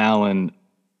Allen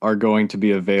are going to be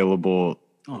available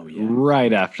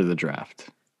right after the draft.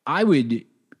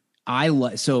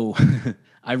 So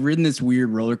I've ridden this weird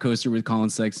roller coaster with Colin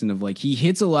Sexton of like, he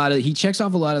checks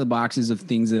off a lot of the boxes of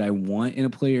things that I want in a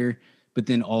player, but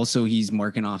then also he's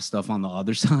marking off stuff on the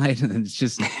other side. And it's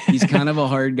just, he's kind of a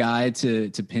hard guy to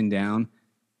pin down.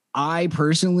 I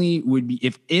personally would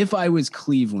be, if I was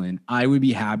Cleveland, I would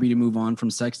be happy to move on from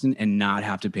Sexton and not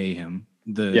have to pay him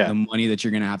the money that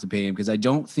you're going to have to pay him. Cause I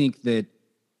don't think that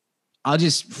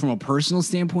from a personal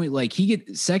standpoint, like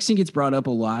Sexton gets brought up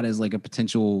a lot as like a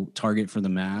potential target for the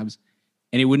Mavs.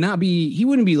 And he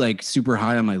wouldn't be like super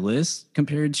high on my list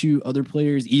compared to other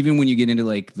players, even when you get into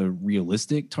like the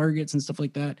realistic targets and stuff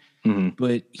like that.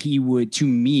 But he would, to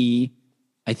me,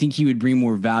 I think he would bring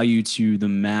more value to the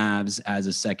Mavs as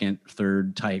a second,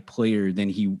 third type player than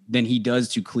he does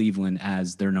to Cleveland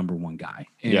as their number 1 guy.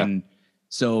 And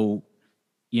so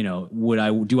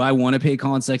do I want to pay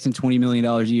Colin Sexton $20 million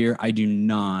a year? I do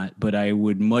not, but I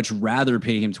would much rather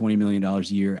pay him $20 million a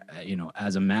year,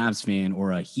 as a Mavs fan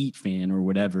or a Heat fan or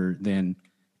whatever than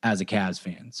as a Cavs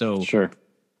fan. So Sure.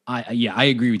 I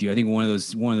agree with you. I think one of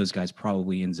those guys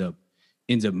probably ends up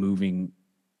moving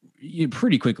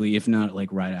pretty quickly, if not like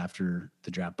right after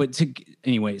the draft. But to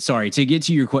get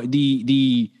to your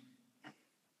question,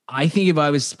 I think if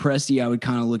I was Presti, I would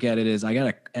kind of look at it as I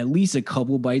got at least a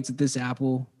couple bites at this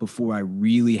apple before I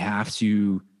really have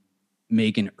to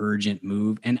make an urgent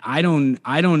move. And I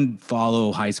don't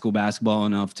follow high school basketball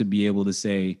enough to be able to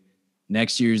say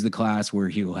next year's the class where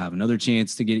he'll have another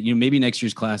chance to get, maybe next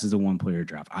year's class is a 1-player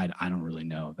draft. I don't really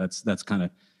know. That's kind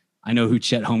of, I know who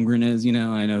Chet Holmgren is,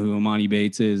 I know who Amani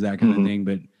Bates is, that kind of thing,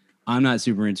 but I'm not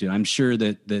super into it. I'm sure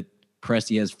that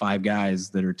Presti has 5 guys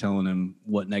that are telling him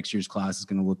what next year's class is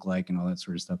going to look like and all that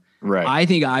sort of stuff. Right. I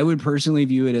think I would personally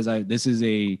view it as this is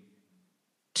a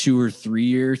 2 or 3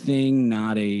 year thing,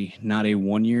 not a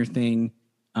 1 year thing.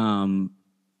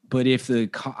 But if the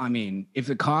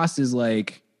cost is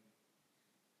like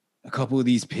a couple of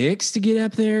these picks to get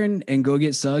up there and go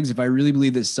get Suggs, if I really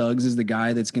believe that Suggs is the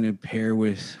guy that's going to pair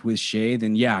with Shea,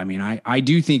 then yeah, I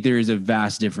do think there is a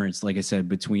vast difference, like I said,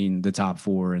 between the top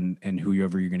 4 and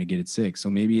whoever you're going to get at 6. So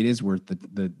maybe it is worth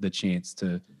the chance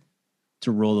to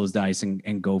roll those dice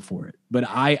and go for it. But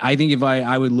I think if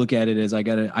I would look at it as I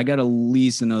got at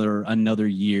least another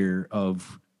year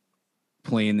of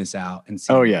playing this out and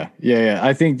see. Oh yeah.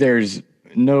 I think there's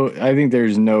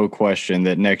no question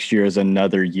that next year is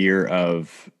another year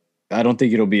of, I don't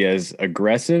think it'll be as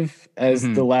aggressive as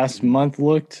the last month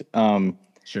looked.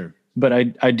 Sure. But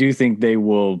I do think they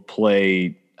will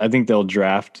play. I think they'll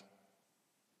draft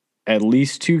at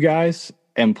least 2 guys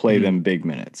and play them big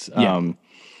minutes. Yeah.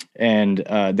 And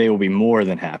they will be more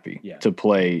than happy to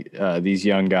play these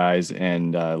young guys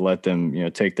and let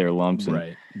them, take their lumps.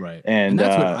 Right. And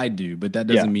that's what I do, but that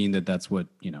doesn't mean that that's what,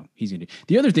 he's going to do.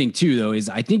 The other thing too, though, is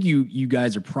I think you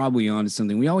guys are probably onto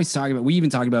something. We even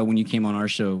talked about when you came on our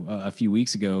show a few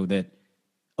weeks ago that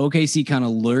OKC kind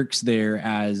of lurks there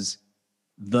as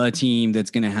the team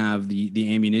that's going to have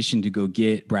the ammunition to go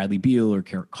get Bradley Beal or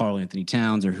Karl Anthony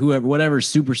Towns or whatever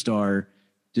superstar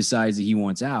decides that he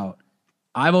wants out.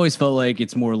 I've always felt like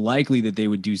it's more likely that they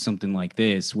would do something like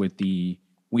this with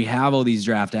we have all these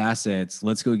draft assets.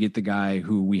 Let's go get the guy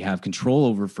who we have control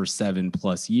over for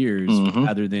 7+ years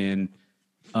rather than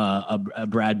a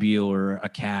Brad Beal or a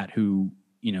Cat who,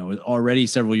 is already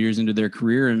several years into their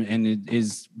career and it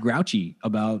is grouchy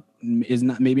about, is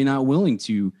not willing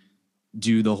to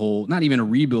do the whole, not even a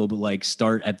rebuild, but like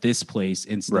start at this place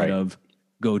instead of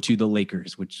go to the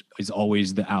Lakers, which is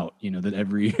always the out, that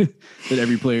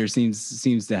every player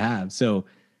seems to have. So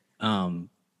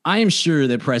I am sure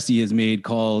that Presti has made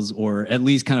calls or at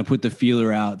least kind of put the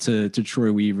feeler out to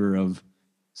Troy Weaver of,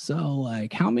 so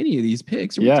like how many of these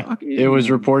picks are we talking? It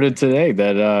was reported today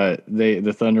that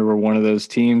the Thunder were one of those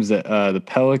teams that the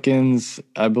Pelicans,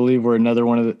 I believe, were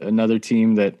another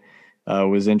team that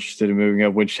was interested in moving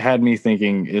up, which had me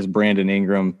thinking, is Brandon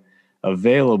Ingram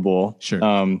available?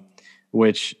 Sure.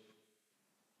 Which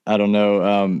I don't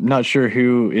know. Not sure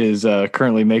who is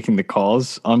currently making the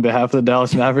calls on behalf of the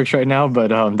Dallas Mavericks right now, but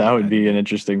that would be an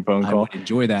interesting phone call. I would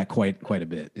enjoy that quite a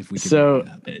bit if we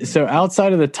could. So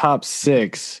outside of the top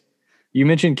 6, you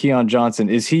mentioned Keon Johnson.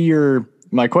 Is he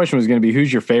my question was going to be,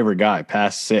 who's your favorite guy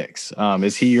past 6?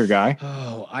 Is he your guy?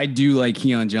 Oh, I do like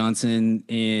Keon Johnson,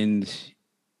 and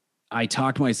I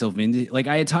talked myself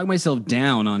I had talked myself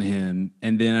down on him,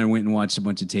 and then I went and watched a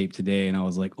bunch of tape today, and I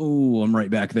was like, "Oh, I'm right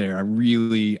back there." I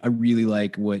really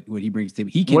like what he brings to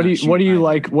the table. What do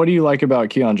you like about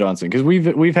Keon Johnson? Because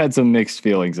we've had some mixed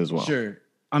feelings as well. Sure.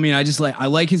 I mean, I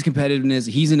like his competitiveness.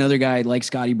 He's another guy like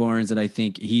Scotty Barnes that I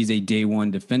think he's a day one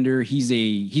defender.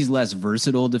 He's less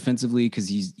versatile defensively because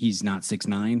he's not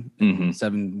 6'9",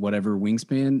 7 whatever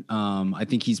wingspan. I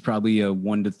think he's probably a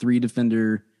 1 to 3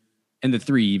 defender. And the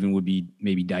 3 even would be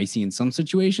maybe dicey in some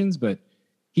situations, but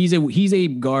he's a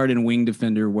guard and wing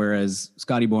defender. Whereas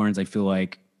Scotty Barnes, I feel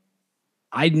like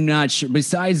I'm not sure.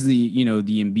 Besides the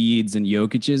Embiids and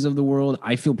Jokic's of the world,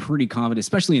 I feel pretty confident,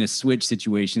 especially in a switch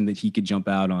situation, that he could jump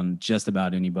out on just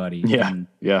about anybody. And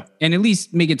at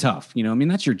least make it tough.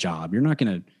 That's your job. You're not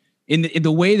gonna in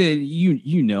the way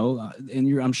that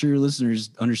and I'm sure your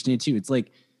listeners understand too. It's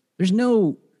like there's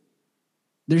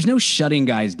no shutting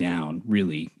guys down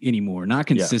really anymore, not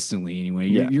consistently anyway.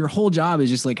 Your whole job is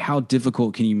just like, how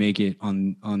difficult can you make it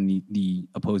on the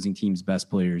opposing team's best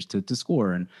players to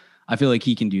score? And I feel like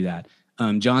he can do that.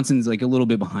 Johnson's like a little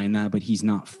bit behind that, but he's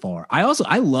not far.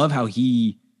 I love how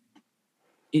he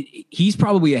he's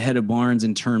probably ahead of Barnes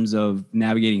in terms of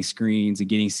navigating screens and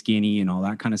getting skinny and all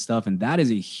that kind of stuff. And that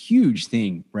is a huge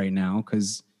thing right now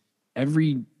because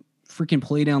every freaking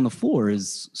play down the floor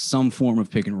is some form of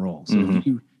pick and roll. So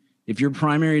if your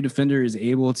primary defender is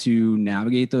able to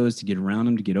navigate those, to get around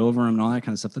them, to get over them and all that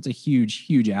kind of stuff, that's a huge,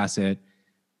 huge asset.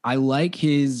 I like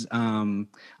his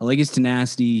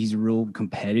tenacity. He's a real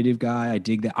competitive guy. I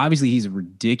dig that. Obviously, he's a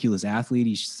ridiculous athlete.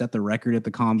 He set the record at the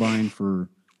combine for.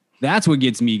 That's what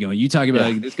gets me going. You talk about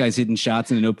like, this guy's hitting shots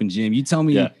in an open gym. You tell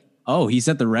me, oh, he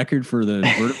set the record for the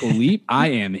vertical leap. I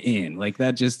am in. Like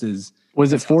that just is.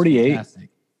 Was it 48?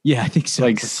 Yeah, I think so.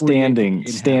 Like standing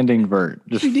vert.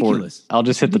 Just ridiculous. I'll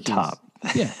just hit ridiculous. The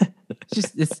top. Yeah,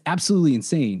 it's absolutely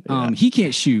insane. He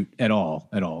can't shoot at all.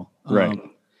 Right.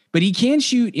 But he can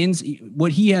shoot in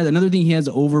what he has. Another thing he has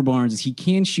over Barnes is he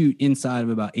can shoot inside of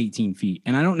about 18 feet.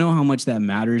 And I don't know how much that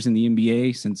matters in the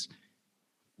NBA since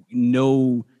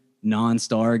no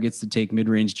non-star gets to take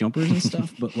mid-range jumpers and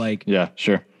stuff. But like, yeah,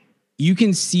 sure. You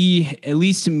can see, at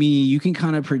least to me, you can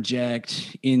kind of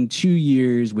project in 2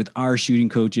 years with our shooting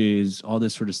coaches, all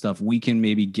this sort of stuff, we can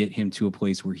maybe get him to a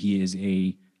place where he is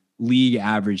a league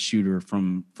average shooter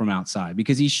from outside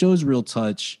because he shows real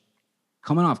touch.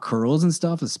 Coming off curls and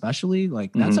stuff, especially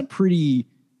like that's a pretty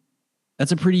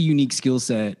unique skill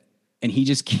set. And he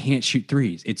just can't shoot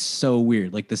threes. It's so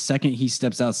weird. Like the second he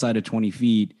steps outside of 20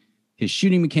 feet, his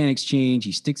shooting mechanics change.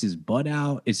 He sticks his butt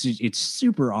out. It's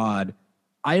super odd.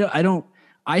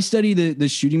 I study the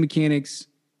shooting mechanics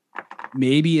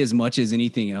maybe as much as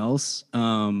anything else.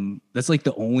 That's like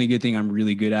the only good thing I'm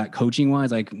really good at coaching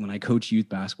wise. Like when I coach youth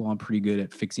basketball, I'm pretty good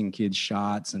at fixing kids'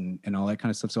 shots and all that kind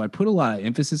of stuff. So I put a lot of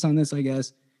emphasis on this, I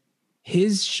guess.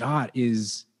 His shot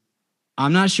is,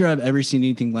 I'm not sure I've ever seen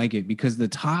anything like it because the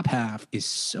top half is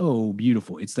so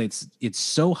beautiful. It's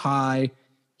so high.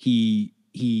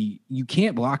 You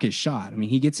can't block his shot. I mean,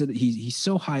 he gets it. He's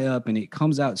so high up and it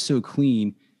comes out so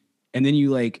clean. And then you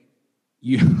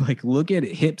look at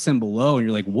it hips and below and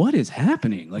you're like, what is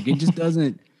happening? Like, it just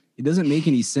doesn't make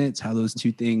any sense how those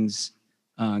two things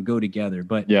go together.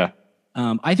 But yeah,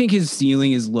 I think his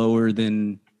ceiling is lower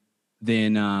than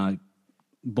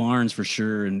Barnes for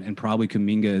sure. And probably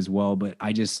Kuminga as well. But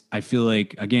I feel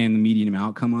like, again, the median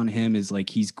outcome on him is like,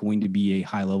 he's going to be a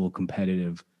high level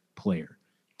competitive player.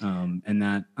 And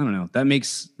that, I don't know, that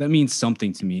means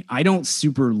something to me. I don't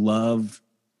super love.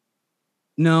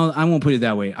 No, I won't put it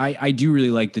that way. I do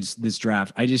really like this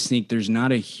draft. I just think there's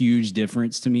not a huge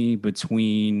difference to me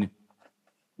between,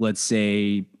 let's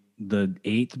say, the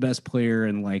 8th best player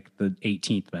and like the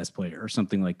 18th best player or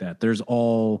something like that. They're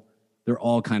all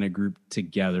kind of grouped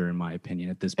together, in my opinion,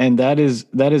 at this point. And that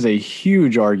is a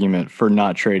huge argument for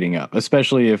not trading up,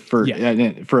 especially if for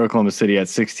Oklahoma City at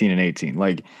 16 and 18.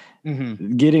 Like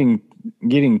getting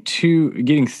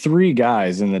 3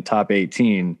 guys in the top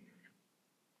 18.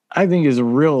 I think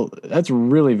that's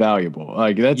really valuable.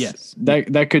 Like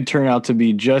that could turn out to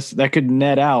be that could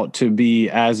net out to be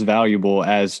as valuable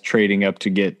as trading up to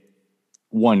get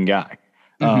one guy.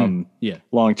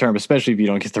 Long term, especially if you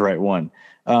don't get the right one.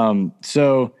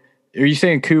 So are you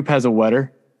saying Coop has a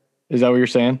wetter? Is that what you're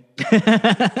saying?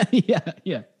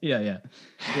 Yeah.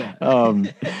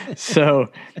 So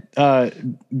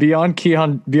beyond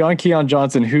Keon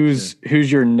Johnson, who's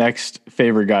your next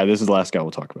favorite guy? This is the last guy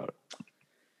we'll talk about.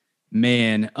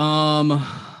 Man,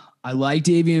 I like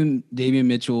Davion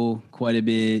Mitchell quite a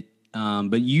bit.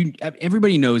 But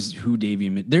everybody knows who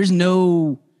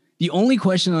Davion. The only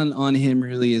question on him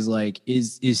really is like,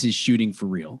 is his shooting for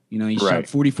real? You know, he shot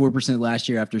 44% last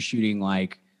year after shooting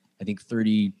like, I think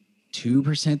 32%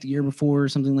 the year before or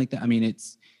something like that. I mean,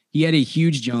 he had a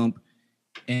huge jump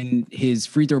and his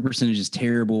free throw percentage is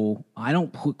terrible. I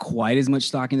don't put quite as much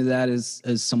stock into that as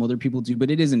some other people do, but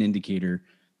it is an indicator.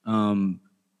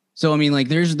 So I mean, like,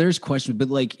 there's questions, but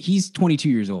like, he's 22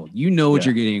 years old. You know what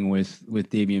you're getting with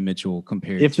Davion Mitchell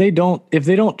compared. If they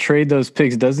don't trade those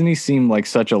picks, doesn't he seem like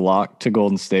such a lock to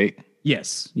Golden State?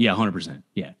 Yes, yeah, 100%,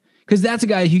 yeah. Because that's a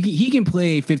guy he can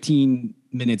play 15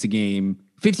 minutes a game,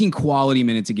 15 quality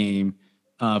minutes a game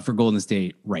for Golden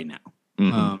State right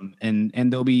now,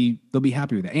 and they'll be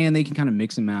happy with that, and they can kind of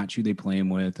mix and match who they play him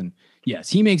with, and yes,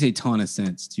 he makes a ton of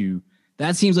sense to.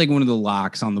 That seems like one of the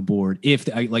locks on the board. If,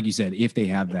 like you said, if they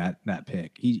have that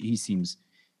pick, he seems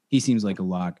like a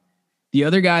lock. The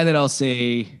other guy that I'll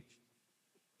say,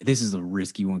 this is a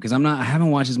risky one because I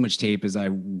haven't watched as much tape as I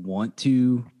want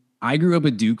to. I grew up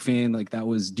a Duke fan. Like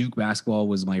Duke basketball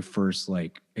was my first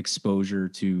like exposure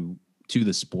to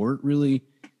the sport really.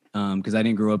 Because I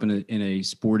didn't grow up in a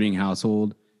sporting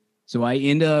household. So I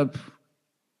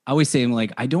always say, I'm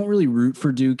like, I don't really root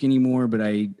for Duke anymore, but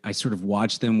I sort of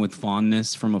watch them with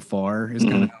fondness from afar is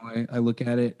kind of how I look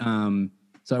at it.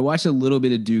 So I watched a little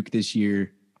bit of Duke this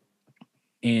year,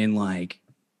 and like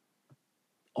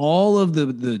all of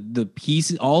the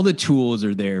pieces, all the tools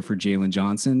are there for Jalen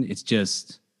Johnson. It's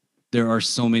just there are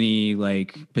so many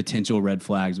like potential red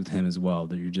flags with him as well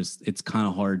that it's kind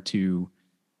of hard to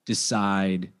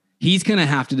decide. He's going to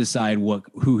have to decide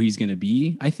who he's going to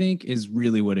be, I think, is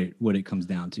really what it comes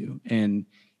down to. And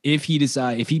if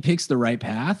he picks the right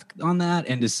path on that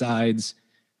and decides,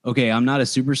 okay, I'm not a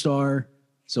superstar,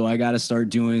 so I got to start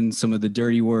doing some of the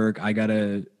dirty work. I got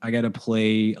to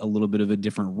play a little bit of a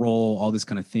different role, all this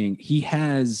kind of thing. He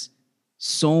has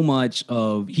so much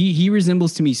of, he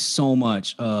resembles to me so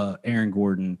much Aaron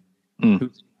Gordon,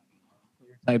 who's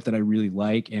type that I really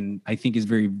like and I think is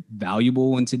very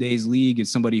valuable in today's league,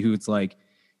 is somebody who it's like,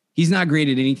 he's not great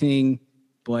at anything,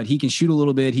 but he can shoot a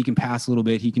little bit, he can pass a little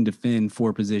bit, he can defend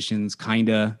 4 positions,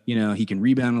 kinda, he can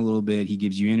rebound a little bit, he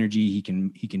gives you energy, he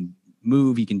can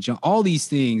move, he can jump, all these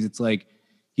things. It's like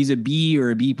he's a B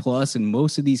or a B plus in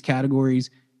most of these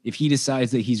categories. If he decides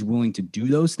that he's willing to do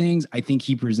those things, I think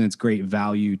he presents great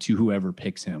value to whoever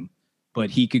picks him.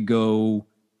 But he could go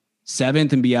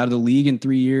 7th and be out of the league in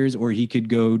 3 years, or he could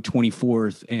go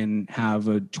 24th and have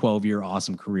a 12-year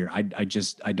awesome career. I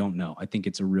don't know. I think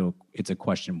it's a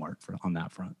question mark on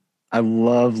that front. I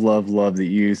love that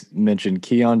you mentioned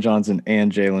Keon Johnson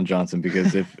and Jalen Johnson,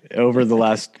 because if over the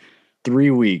last 3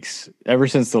 weeks, ever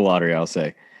since the lottery, I'll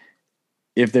say,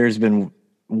 if there's been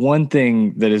one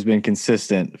thing that has been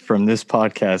consistent from this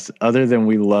podcast, other than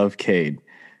we love Cade,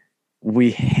 we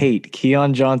hate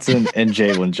Keon Johnson and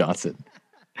Jalen Johnson.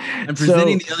 I'm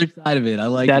presenting the other side of it. I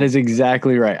like that. Is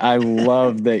exactly right. I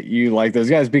love that you like those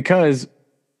guys, because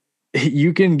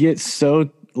you can get so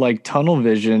like tunnel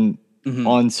vision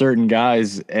on certain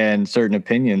guys and certain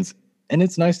opinions, and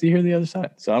it's nice to hear the other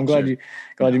side. So I'm glad you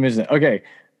mentioned that. Okay.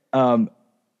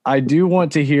 I do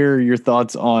want to hear your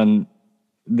thoughts on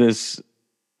this,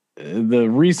 the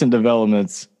recent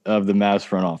developments of the Mavs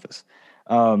front office.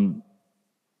 I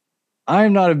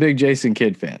am not a big Jason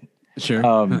Kidd fan. Sure.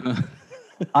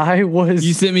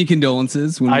 You sent me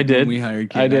condolences when we hired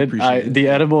Kidd. I did. The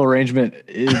edible arrangement,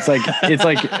 it's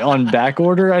like on back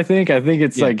order. I think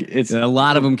it's a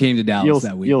lot of them came to Dallas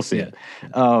that week. You'll see it.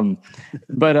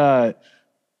 But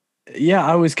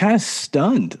I was kind of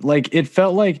stunned. Like, it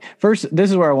felt like, first, this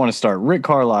is where I want to start. Rick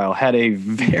Carlisle had a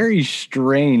very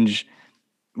strange,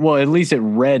 well, at least it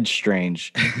read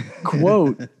strange,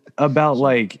 quote about,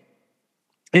 like,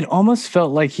 it almost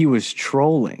felt like he was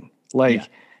trolling. Like,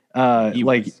 he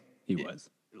was.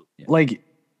 Yeah. Like,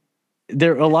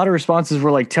 there a lot of responses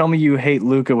were like, "Tell me you hate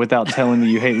Luka without telling me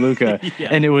you hate Luka,"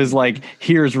 and it was like,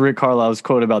 "Here's Rick Carlisle's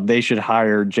quote about they should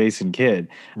hire Jason Kidd."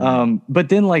 Right. But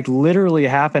then, like, literally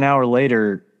half an hour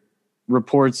later,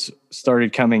 reports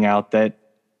started coming out that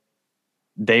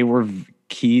they were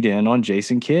keyed in on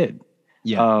Jason Kidd.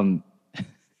 Yeah.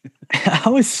 I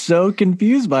was so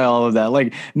confused by all of that.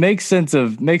 Like, make sense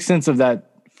of that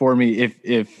for me,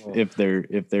 if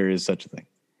there is such a thing.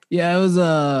 Yeah, it was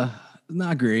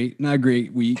not great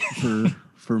week for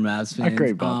Mavs fans. Not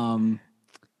great, Bob.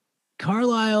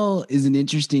 Carlisle is an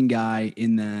interesting guy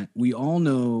in that we all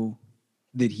know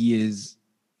that he is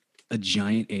a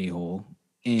giant a-hole,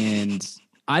 and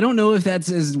I don't know if that's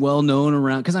as well known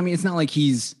around, because I mean, it's not like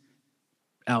he's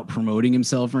out promoting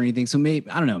himself or anything. So maybe,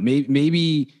 I don't know,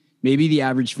 maybe the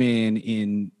average fan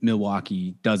in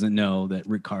Milwaukee doesn't know that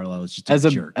Rick Carlisle is just a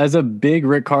jerk. As a big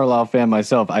Rick Carlisle fan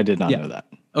myself, I did not know that.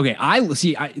 Okay,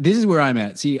 this is where I'm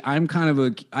at. See, I'm kind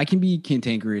of I can be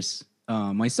cantankerous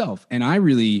myself, and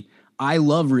I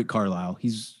love Rick Carlisle.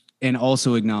 And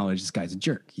also acknowledge this guy's a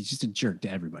jerk. He's just a jerk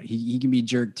to everybody. He can be a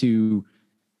jerk to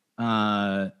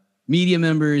media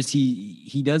members.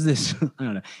 He does this. I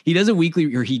don't know. He does a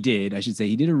weekly, or he did, I should say,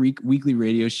 he did a weekly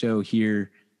radio show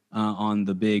here on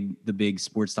the big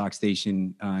sports talk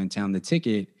station in town, The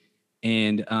Ticket,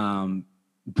 and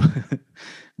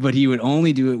but he would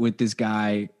only do it with this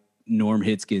guy Norm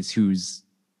Hitzges, who's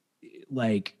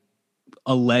like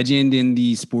a legend in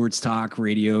the sports talk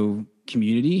radio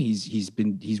community.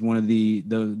 He's one of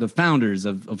the founders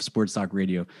of sports talk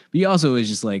radio, but he also is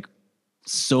just like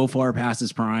so far past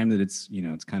his prime that it's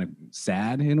kind of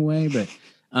sad in a way, but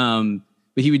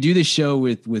he would do this show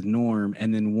with Norm,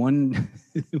 and then one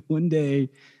day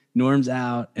Norm's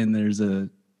out and there's a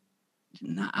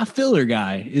filler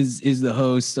guy is the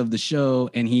host of the show,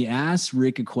 and he asked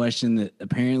Rick a question that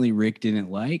apparently Rick didn't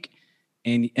like.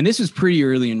 And this was pretty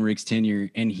early in Rick's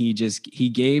tenure, and he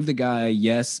gave the guy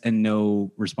yes and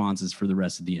no responses for the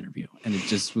rest of the interview. And it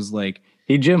just was like,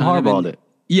 he Jim Harbaugh'd it.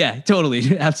 Yeah,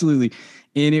 totally. Absolutely.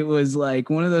 And it was like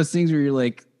one of those things where you're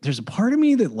like, there's a part of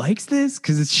me that likes this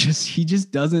because it's just, he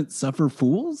just doesn't suffer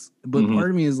fools. But part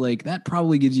of me is like, that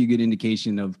probably gives you a good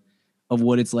indication of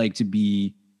what it's like to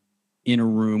be in a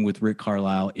room with Rick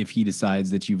Carlisle if he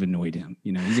decides that you've annoyed him.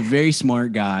 You know, he's a very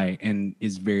smart guy and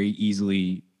is very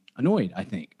easily annoyed, I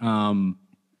think.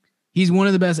 He's one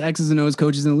of the best X's and O's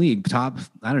coaches in the league. Top,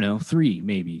 I don't know, 3,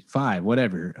 maybe 5,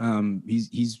 whatever.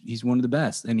 He's one of the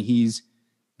best, and he's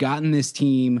gotten this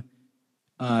team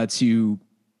to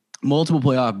multiple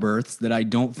playoff berths that I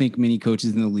don't think many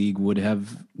coaches in the league would have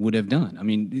done. I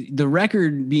mean, the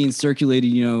record being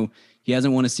circulated, you know, he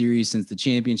hasn't won a series since the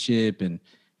championship, and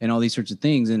all these sorts of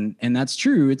things, and that's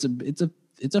true. It's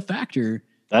a factor.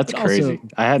 That's crazy. Also,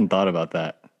 I hadn't thought about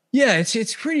that. Yeah,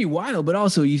 it's pretty wild, but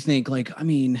also you think like, I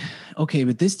mean, okay,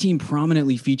 but this team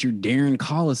prominently featured Darren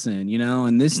Collison, you know,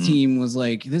 and this team was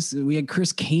like this. We had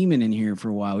Chris Kaman in here for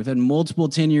a while. We've had multiple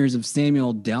tenures of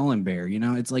Samuel Dellenberg. You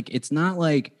know, it's like it's not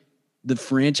like the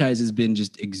franchise has been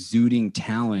just exuding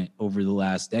talent over the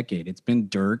last decade. It's been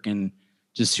Dirk and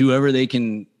just whoever they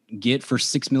can get for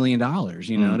 $6 million,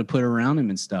 you know, to put around him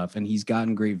and stuff. And he's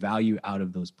gotten great value out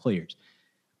of those players.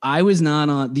 I was not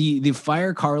on the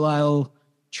Fire Carlisle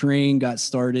train got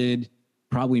started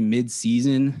probably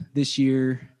mid-season this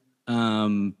year.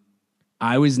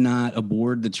 I was not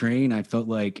aboard the train. I felt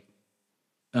like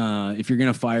if you're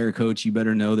going to fire a coach, you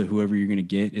better know that whoever you're going to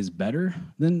get is better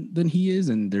than he is.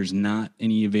 And there's not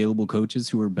any available coaches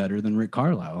who are better than Rick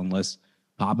Carlisle, unless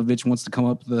Popovich wants to come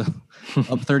up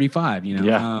up 35, you know?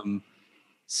 Yeah.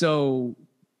 So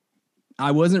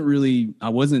I wasn't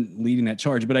leading that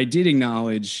charge, but I did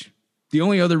acknowledge the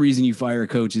only other reason you fire a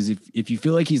coach is if you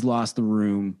feel like he's lost the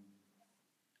room.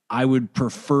 I would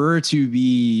prefer to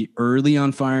be early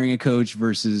on firing a coach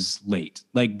versus late.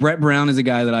 Like Brett Brown is a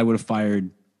guy that I would have fired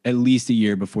at least a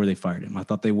year before they fired him. I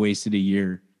thought they wasted a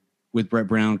year with Brett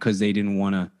Brown because they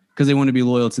wanted to be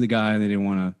loyal to the guy and they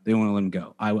want to let him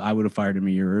go. I would have fired him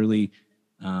a year early.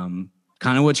 Kind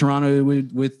of what Toronto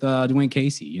would with Dwayne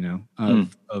Casey, you know,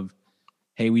 of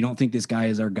hey, we don't think this guy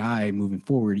is our guy moving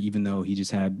forward, even though he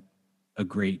just had a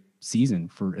great season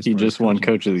he just won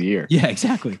Coach of the Year. Yeah,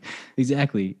 exactly.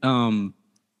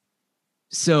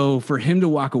 So for him to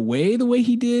walk away the way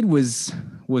he did was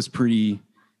pretty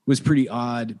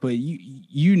odd. But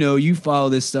you follow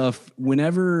this stuff.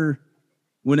 Whenever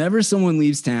someone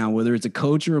leaves town, whether it's a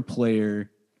coach or a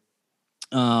player,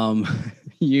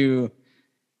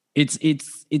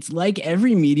 it's like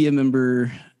every media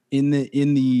member in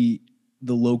the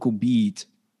local beat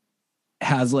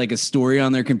has like a story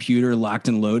on their computer locked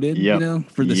and loaded, you know,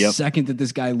 for the second that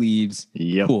this guy leaves.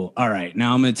 Cool. All right.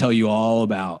 Now I'm going to tell you all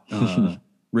about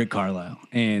Rick Carlisle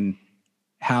and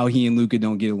how he and Luka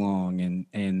don't get along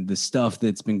and the stuff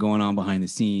that's been going on behind the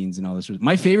scenes and all this.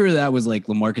 My favorite of that was like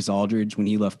LaMarcus Aldridge when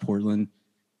he left Portland,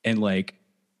 and like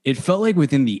it felt like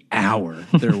within the hour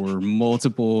there were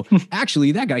multiple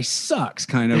actually that guy sucks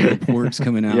kind of reports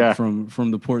coming out from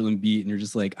the Portland beat, and you're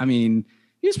just like, I mean,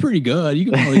 he was pretty good. You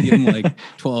could probably give him like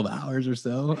 12 hours or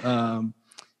so.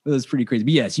 It was pretty crazy.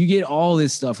 But yes, you get all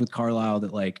this stuff with Carlisle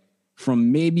that like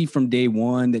from day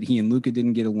one that he and Luka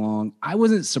didn't get along. I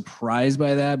wasn't surprised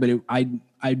by that, but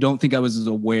I don't think I was as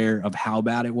aware of how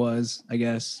bad it was, I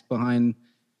guess, behind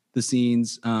the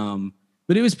scenes.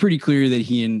 But it was pretty clear that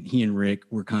he and Rick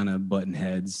were kind of butting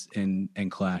heads and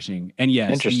clashing. And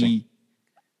yes, the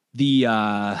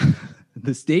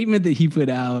statement that he put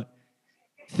out,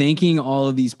 thanking all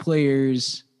of these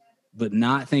players, but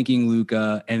not thanking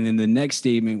Luka. And then the next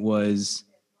statement was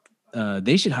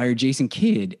they should hire Jason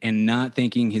Kidd, and not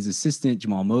thanking his assistant,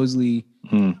 Jamal Mosley,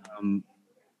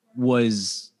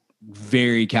 was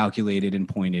very calculated and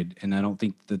pointed. And I don't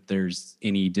think that there's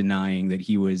any denying that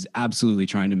he was absolutely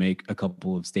trying to make a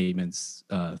couple of statements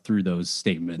through those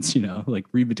statements, you know, like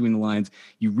read between the lines.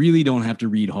 You really don't have to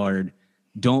read hard.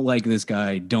 Don't like this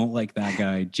guy. Don't like that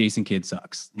guy. Jason Kidd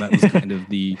sucks. That was kind of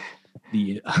the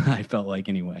I felt like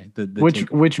anyway.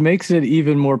 Which makes it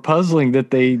even more puzzling that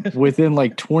they within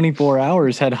like 24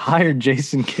 hours had hired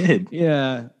Jason Kidd.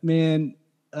 Yeah, man.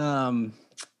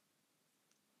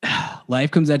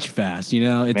 Life comes at you fast, you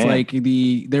know. It's like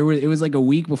it was like a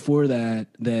week before that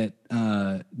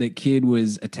Kidd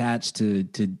was attached to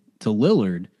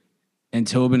Lillard. And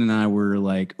Tobin and I were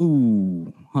like,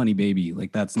 ooh, honey baby,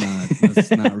 like that's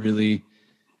not really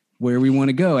where we want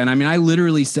to go. And I mean, I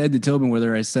literally said to Tobin,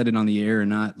 whether I said it on the air or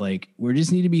not, like, we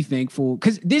just need to be thankful.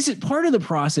 Because this is part of the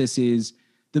process is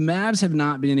the Mavs have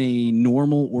not been a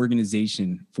normal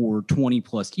organization for 20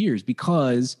 plus years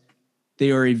because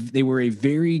they were a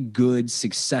very good,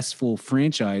 successful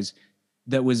franchise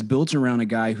that was built around a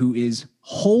guy who is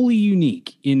wholly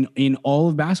unique in all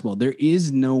of basketball. There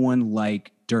is no one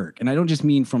like Dirk. And I don't just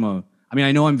mean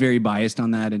I know I'm very biased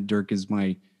on that, and Dirk is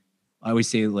I always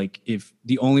say, like, if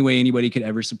the only way anybody could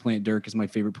ever supplant Dirk as my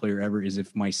favorite player ever is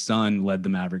if my son led the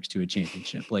Mavericks to a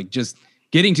championship. Like, just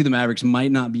getting to the Mavericks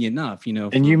might not be enough, you know.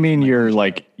 And you mean your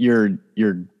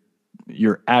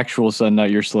actual son, not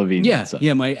your Slovenian son?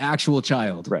 Yeah, my actual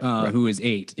child, right. Who is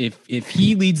 8. If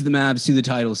he leads the Mavs to the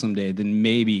title someday, then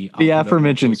maybe the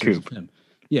aforementioned Coop.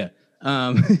 Yeah,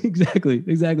 exactly.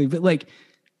 But like,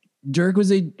 Dirk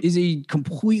is a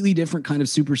completely different kind of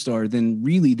superstar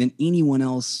than anyone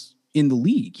else in the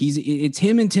league. It's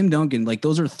him and Tim Duncan. Like,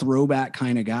 those are throwback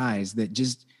kind of guys that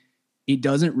just, it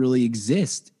doesn't really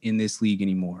exist in this league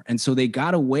anymore. And so they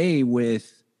got away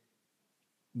with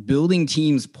building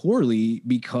teams poorly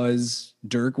because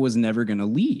Dirk was never going to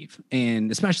leave. And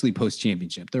especially post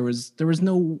championship,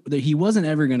 he wasn't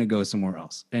ever going to go somewhere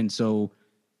else. And so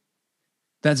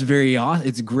that's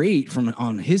it's great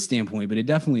on his standpoint, but it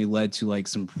definitely led to like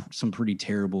some pretty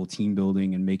terrible team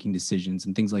building and making decisions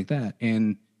and things like that.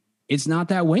 And it's not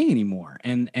that way anymore.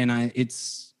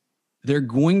 They're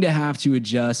going to have to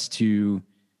adjust to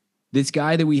this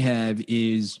guy that we have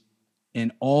is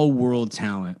an all-world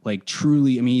talent, like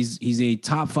truly. I mean, he's a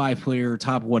top 5 player,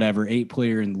 top whatever 8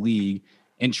 player in the league,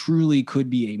 and truly could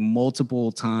be a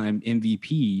multiple-time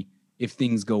MVP if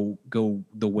things go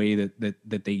the way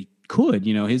that they could,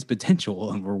 you know, his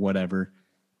potential or whatever.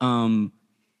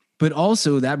 But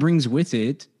also that brings with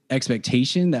it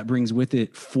expectation. That brings with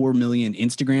it 4 million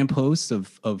Instagram posts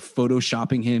of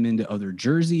photoshopping him into other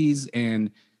jerseys,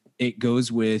 and it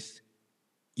goes with,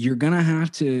 you're going to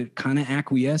have to kind of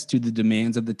acquiesce to the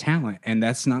demands of the talent. And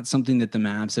that's not something that the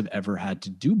Mavs have ever had to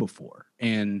do before.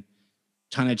 And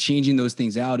kind of changing those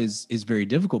things out is very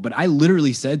difficult. But I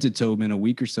literally said to Tobin a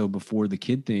week or so before the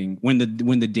kid thing, when the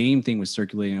Dame thing was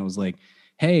circulating, I was like,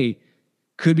 hey,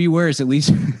 could be worse. At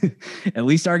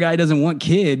least our guy doesn't want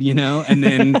Kidd, you know? And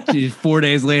then 4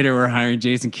 days later, we're hiring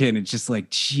Jason Kidd. And it's just like,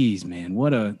 geez, man,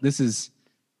 this is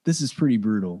pretty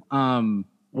brutal.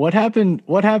 What happened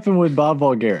with Bob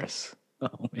Voulgaris?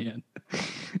 Oh man.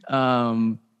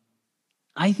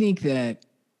 I think that,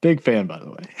 big fan, by the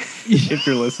way, if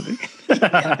you're listening.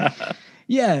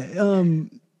 Yeah.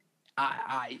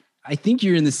 I think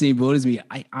you're in the same boat as me.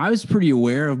 I was pretty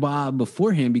aware of Bob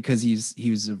before him because he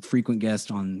was a frequent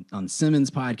guest on Simmons'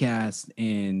 podcast,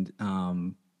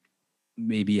 and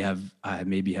maybe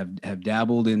have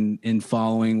dabbled in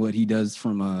following what he does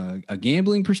from a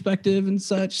gambling perspective and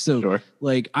such. So sure.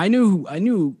 Like, I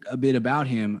knew a bit about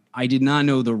him. I did not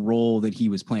know the role that he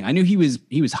was playing. I knew he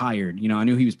was hired, you know, I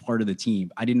knew he was part of the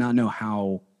team. I did not know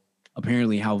how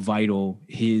vital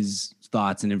his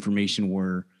thoughts and information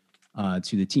were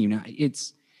to the team. Now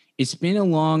it's been a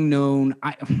long known,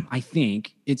 I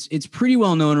think it's pretty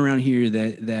well known around here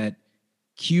that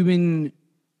Cuban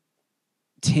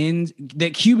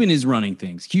is running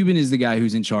things. Cuban is the guy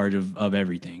who's in charge of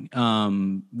everything.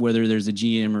 Whether there's a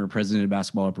GM or a president of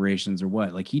basketball operations or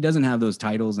what, like, he doesn't have those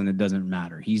titles and it doesn't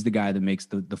matter. He's the guy that makes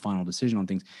the final decision on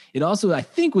things. It also, I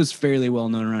think, was fairly well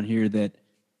known around here that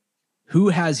who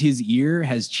has his ear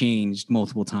has changed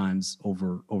multiple times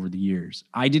over the years.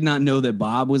 I did not know that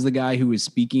Bob was the guy who was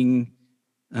speaking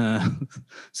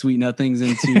sweet nothings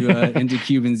into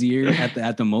Cuban's ear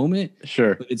at the moment.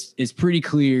 Sure. But it's pretty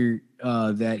clear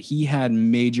that he had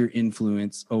major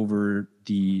influence over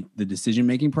the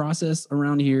decision-making process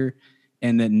around here,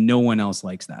 and that no one else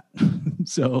likes that.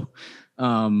 So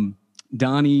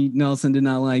Donnie Nelson did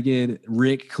not like it.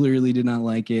 Rick clearly did not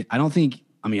like it.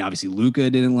 Obviously Luka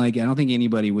didn't like it. I don't think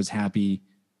anybody was happy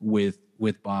with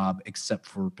Bob except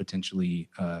for potentially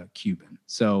Cuban.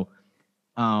 So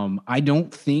I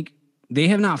don't think they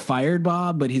have not fired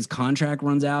Bob, but his contract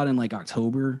runs out in like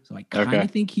October. So I kind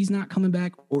of think he's not coming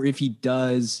back, or if he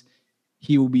does,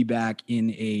 he will be back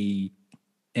in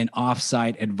an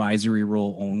offsite advisory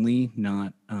role only,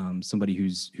 not somebody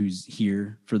who's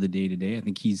here for the day to day. I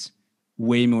think he's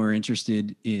way more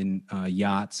interested in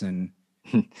yachts and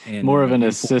more of an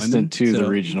assistant to the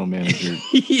regional manager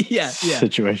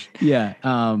situation. Yeah.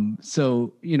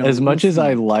 So, you know, as much as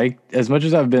I've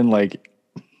been like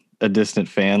a distant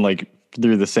fan, like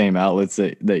through the same outlets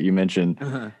that you mentioned,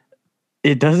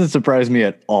 it doesn't surprise me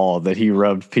at all that he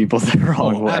rubbed people the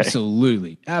wrong way.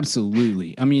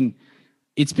 Absolutely. I mean,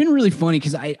 it's been really funny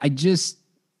because I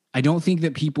don't think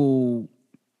that people,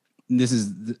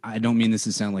 I don't mean this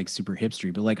to sound like super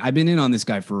hipstery, but like, I've been in on this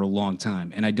guy for a long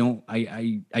time, and I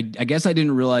guess I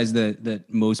didn't realize that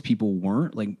most people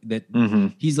weren't like that.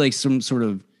 He's like some sort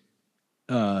of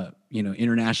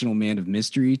international man of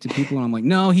mystery to people. And I'm like,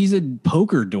 no, he's a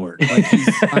poker dork. Like,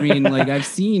 I've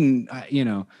seen,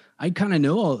 I kind of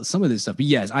know some of this stuff. But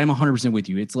yes, I'm 100% with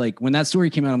you. It's like when that story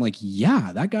came out, I'm like,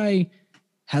 yeah, that guy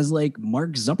has like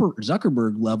Mark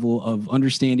Zuckerberg level of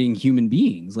understanding human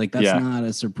beings. Like that's not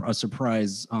a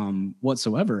surprise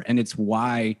whatsoever. And it's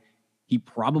why he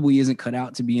probably isn't cut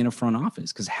out to be in a front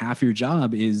office, because half your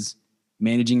job is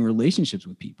managing relationships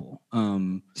with people.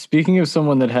 Speaking of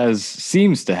someone that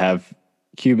seems to have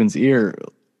Cuban's ear,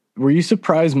 were you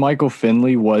surprised Michael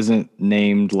Finley wasn't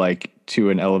named like to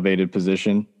an elevated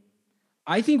position?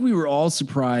 I think we were all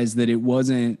surprised that it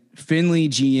wasn't Finley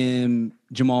GM,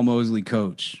 Jamal Mosley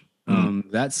coach.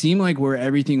 That seemed like where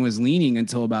everything was leaning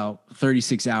until about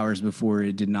 36 hours before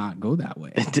it did not go that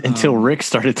way. Until Rick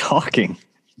started talking.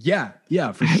 Yeah,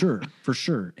 for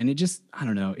sure. And it just, I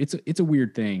don't know. It's a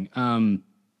weird thing. Do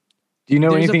you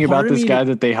know anything about this guy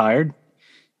that they hired?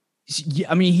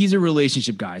 Yeah, I mean, he's a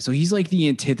relationship guy, so he's like the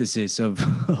antithesis of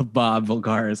Bob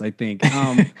Vulgaris, I think.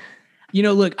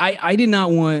 Look, I did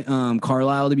not want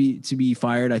Carlisle to be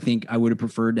fired. I think I would have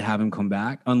preferred to have him come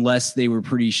back, unless they were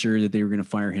pretty sure that they were going to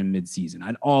fire him mid-season.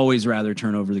 I'd always rather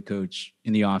turn over the coach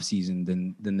in the offseason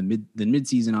than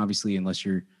mid-season, obviously, unless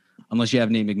you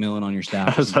have Nate McMillan on your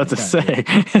staff. I was about to say.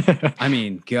 I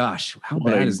mean, gosh, how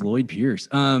bad is Lloyd Pierce?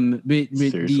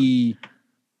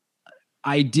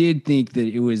 I did think that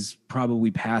it was probably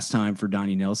past time for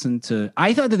Donnie Nelson to.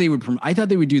 I thought they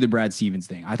would do the Brad Stevens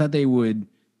thing. I thought they would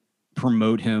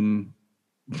promote him,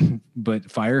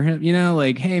 but fire him.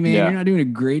 Like, hey man, you're not doing a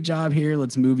great job here.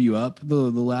 Let's move you up the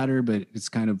ladder, but it's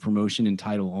kind of promotion and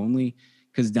title only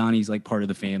because Donnie's like part of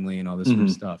the family and all this sort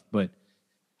of stuff. But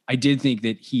I did think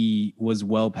that he was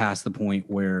well past the point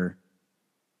where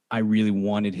I really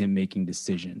wanted him making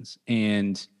decisions.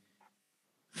 And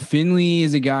Finley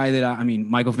is a guy that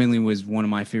Michael Finley was one of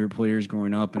my favorite players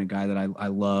growing up and a guy that I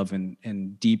love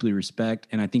and deeply respect.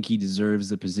 And I think he deserves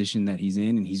the position that he's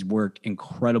in. And he's worked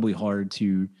incredibly hard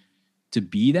to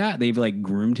be that. They've like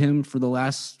groomed him for the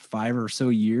last 5 or so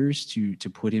years to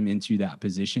put him into that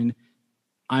position.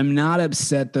 I'm not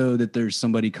upset though that there's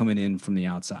somebody coming in from the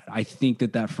outside. I think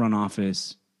that front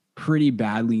office pretty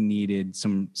badly needed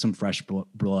some fresh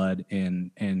blood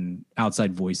and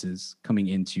outside voices coming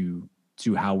into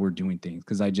how we're doing things.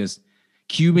 Cause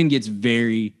Cuban gets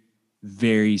very,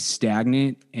 very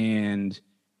stagnant and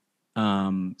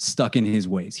stuck in his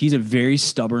ways. He's a very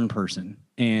stubborn person.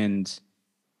 And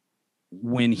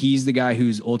when he's the guy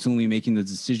who's ultimately making the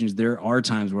decisions, there are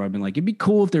times where I've been like, it'd be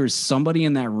cool if there was somebody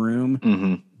in that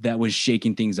room that was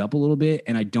shaking things up a little bit.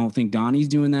 And I don't think Donnie's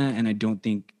doing that. And I don't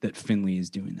think that Finley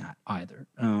is doing that either.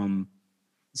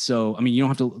 So, you don't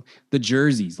have to, the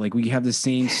jerseys, like we have the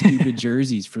same stupid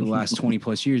jerseys for the last 20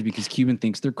 plus years because Cuban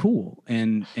thinks they're cool.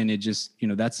 And it just,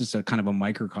 that's just a kind of a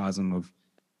microcosm of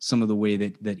some of the way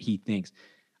that he thinks.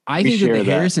 I think that the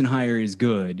Harrison hire is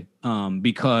good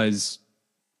because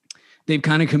they've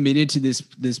kind of committed to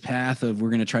this path of we're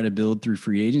going to try to build through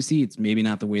free agency. It's maybe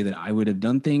not the way that I would have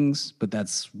done things, but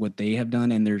that's what they have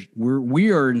done. And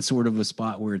we are in sort of a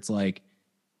spot where it's like,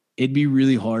 it'd be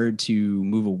really hard to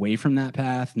move away from that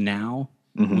path now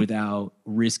without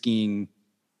risking,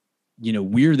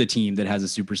 we're the team that has a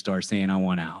superstar saying I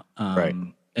want out.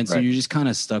 And so you're just kind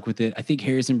of stuck with it. I think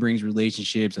Harrison brings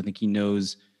relationships. I think he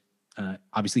knows,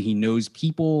 obviously he knows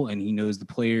people and he knows the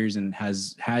players and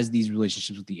has these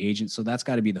relationships with the agent. So that's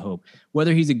got to be the hope.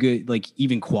 Whether he's a good, like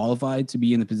even qualified to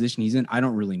be in the position he's in, I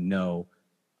don't really know.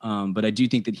 But I do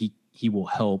think that he will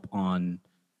help on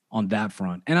that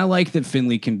front. And I like that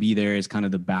Finley can be there as kind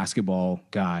of the basketball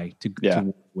guy to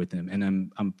work with him.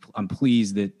 And I'm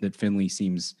pleased that Finley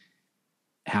seems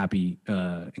happy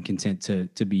and content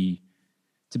to be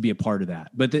a part of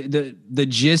that. But the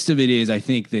gist of it is, I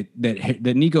think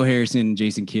that Nico Harrison and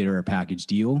Jason Kidd are a package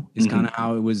deal is kind of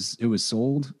how it was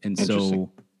sold. And so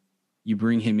you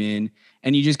bring him in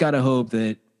and you just got to hope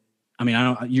that, we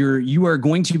are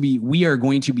going to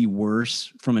be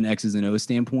worse from an X's and O's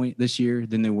standpoint this year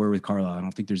than they were with Carlisle. I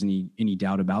don't think there's any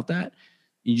doubt about that.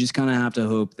 You just kind of have to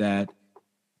hope that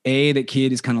that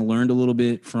Kidd has kind of learned a little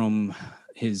bit from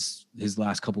his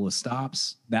last couple of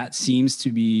stops. That seems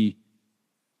to be,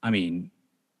 everything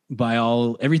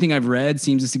I've read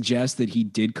seems to suggest that he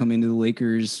did come into the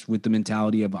Lakers with the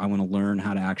mentality of I want to learn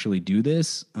how to actually do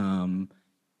this. And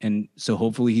so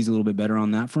hopefully he's a little bit better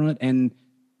on that front and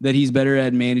that he's better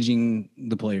at managing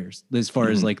the players as far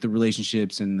as like the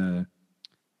relationships and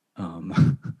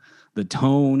the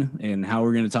tone and how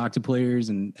we're going to talk to players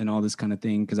and all this kind of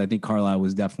thing. Cause I think Carlisle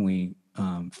was definitely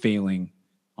failing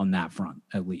on that front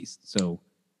at least. So,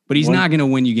 but he's not going to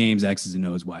win you games X's and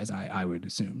O's wise, I would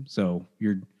assume. So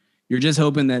you're you're just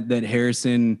hoping that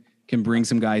Harrison can bring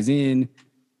some guys in.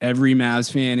 Every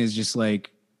Mavs fan is just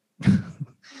like,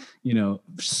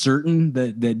 certain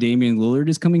that Damian Lillard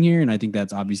is coming here. And I think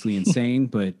that's obviously insane,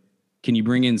 but can you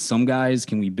bring in some guys?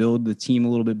 Can we build the team a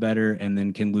little bit better? And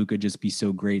then can Luka just be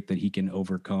so great that he can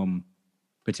overcome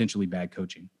potentially bad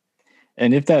coaching?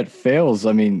 And if that fails,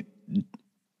 I mean,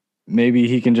 maybe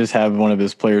he can just have one of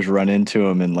his players run into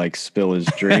him and like spill his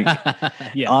drink.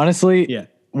 Honestly,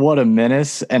 what a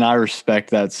menace. And I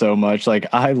respect that so much. Like,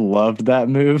 I loved that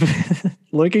move.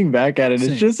 Looking back at it,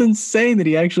 it's just insane that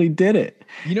he actually did it.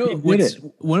 What's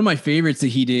one of my favorites that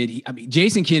he did?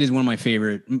 Jason Kidd is one of my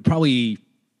favorite, probably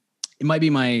it might be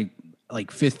my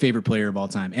like fifth favorite player of all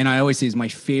time. And I always say he's my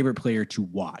favorite player to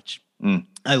watch.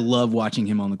 I love watching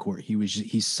him on the court.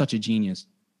 He's such a genius.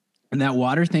 And that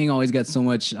water thing always got so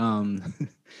much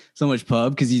so much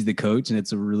pub because he's the coach and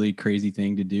it's a really crazy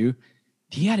thing to do.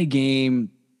 He had a game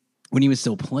when he was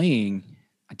still playing.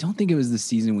 I don't think it was the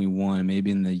season we won, maybe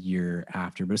in the year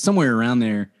after, but somewhere around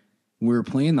there, we were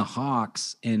playing the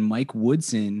Hawks and Mike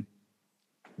Woodson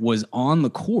was on the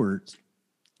court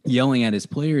yelling at his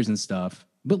players and stuff,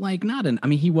 but like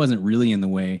he wasn't really in the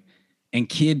way. And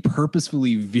Kidd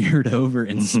purposefully veered over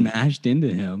and smashed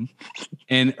into him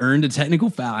and earned a technical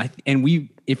foul. And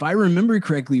if I remember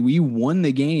correctly, we won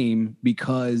the game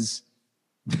because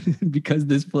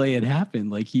this play had happened.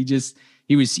 Like he's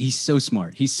so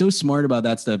smart. He's so smart about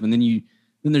that stuff. And then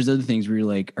there's other things where you're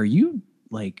like, are you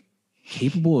like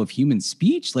capable of human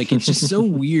speech? Like it's just so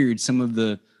weird. Some of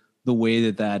the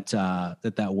way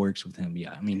that works with him.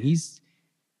 Yeah. I mean,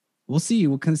 we'll see.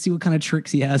 We'll kind of see what kind of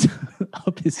tricks he has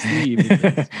up his sleeve.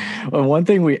 Well, one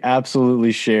thing we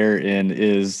absolutely share in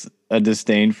is a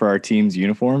disdain for our team's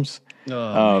uniforms.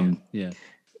 Yeah.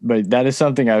 But that is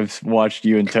something I've watched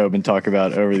you and Tobin talk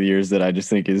about over the years that I just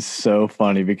think is so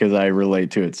funny because I relate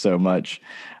to it so much.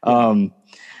 All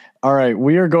right,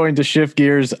 we are going to shift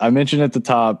gears. I mentioned at the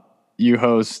top, you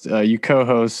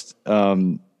co-host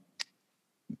the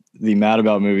Mad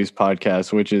About Movies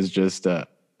podcast, which is just a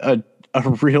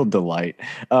real delight.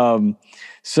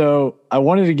 So I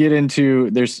wanted to get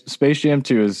into, there's Space Jam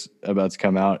 2 is about to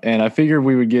come out, and I figured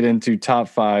we would get into top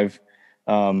 5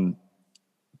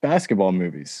 basketball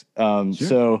movies. Sure.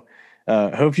 So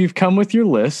hope you've come with your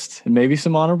list, and maybe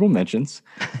some honorable mentions.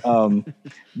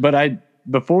 But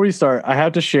before we start, I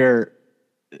have to share,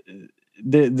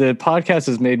 the podcast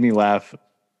has made me laugh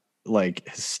like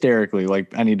hysterically.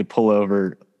 Like I need to pull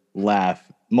over, laugh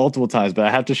multiple times, but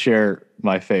I have to share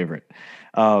my favorite.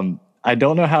 I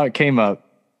don't know how it came up,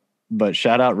 but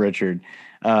shout out Richard.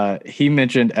 He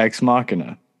mentioned Ex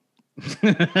Machina.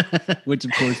 Which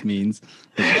of course means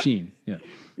the machine. Yeah.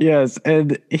 Yes,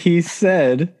 and he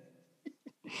said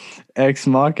Ex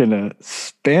Machina,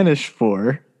 Spanish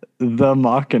for the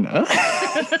Machina.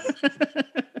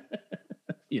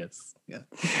 Yes. Yeah.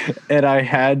 And I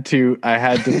had to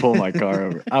pull my car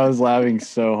over. I was laughing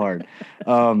so hard.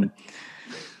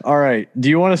 All right. Do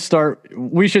you want to start?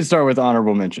 We should start with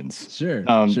honorable mentions. Sure.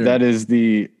 Sure. That is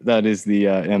the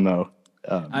MO.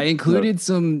 I included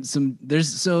some.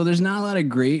 There's not a lot of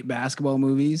great basketball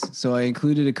movies, so I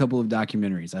included a couple of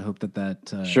documentaries. I hope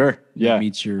that sure. Yeah.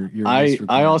 meets your.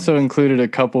 I also included a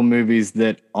couple movies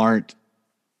that aren't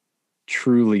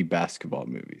truly basketball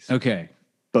movies. Okay.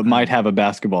 But might have a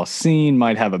basketball scene,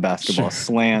 might have a basketball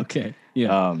slant. Okay.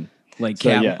 Yeah. Like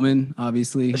Catwoman,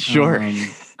 obviously. Sure.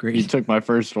 Great. You took my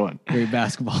first one. Great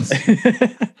basketball scene.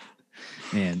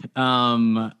 Man.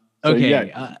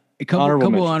 Okay. A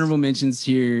couple honorable mentions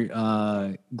here.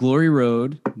 Glory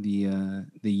Road, the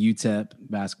UTEP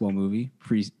basketball movie.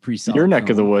 Pretty solid. Your neck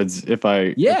of the woods, if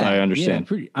I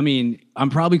understand. Yeah, I'm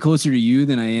probably closer to you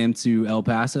than I am to El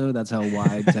Paso. That's how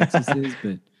wide Texas is.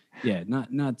 But yeah, not.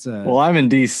 Well, I'm in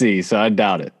DC, so I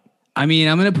doubt it. I mean,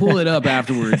 I'm gonna pull it up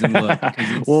afterwards and look.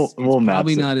 We'll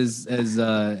probably not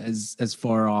as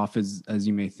far off as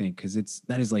you may think, because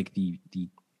that is like the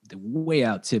way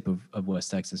out tip of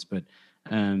West Texas. But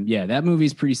yeah, that movie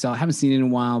is pretty solid. I haven't seen it in a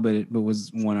while, but it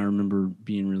was one I remember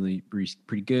being really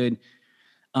pretty good.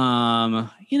 We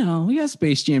got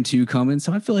Space Jam 2 coming,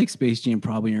 so I feel like Space Jam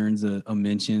probably earns a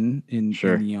mention in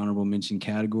the honorable mention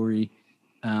category.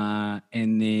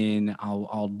 And then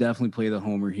I'll definitely play the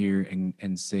homer here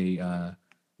and say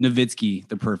Nowitzki,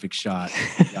 The Perfect Shot,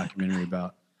 documentary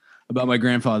about my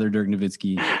grandfather Dirk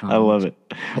Nowitzki. I love it.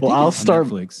 Well, I'll start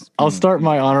Netflix. I'll start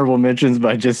my honorable mentions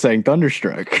by just saying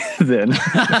Thunderstruck. Then,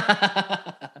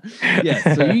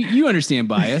 yeah. So you understand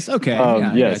bias, okay?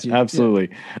 Yes, absolutely.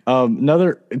 Yeah.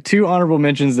 Another 2 honorable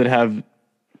mentions that have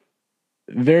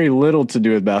very little to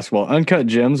do with basketball. Uncut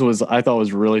Gems I thought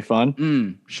was really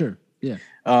fun. Sure. Yeah.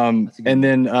 And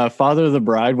then Father of the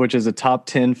Bride, which is a top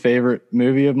 10 favorite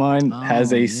movie of mine,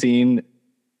 has a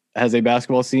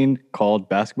basketball scene called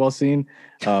Basketball Scene,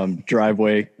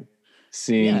 driveway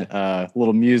scene,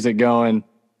 little music going.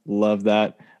 Love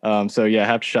that. So yeah,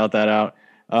 have to shout that out.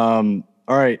 All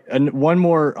right. And one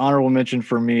more honorable mention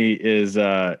for me is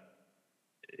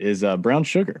Brown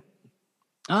Sugar.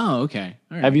 Oh, okay.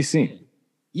 All right. Have you seen?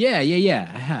 Yeah.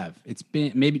 I have. It's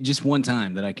been maybe just one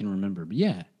time that I can remember, but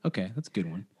yeah. Okay. That's a good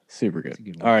one. Super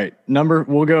good. All right.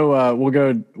 We'll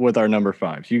go with our number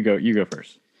 5. You go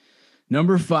first.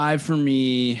 Number 5 for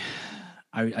me,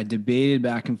 I debated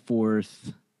back and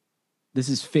forth. This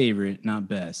is favorite, not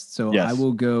best. So I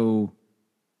will go.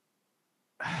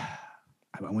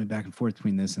 I went back and forth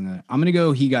between this and that. I'm going to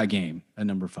go He Got Game at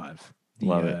number 5.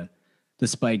 Love it. The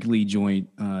Spike Lee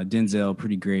joint, Denzel,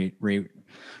 pretty great.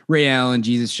 Ray Allen,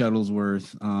 Jesus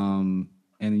Shuttlesworth,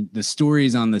 and the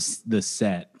stories on the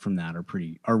set from that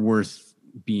are worth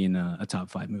being a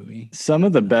top 5 movie. Some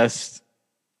of the best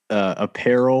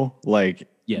apparel,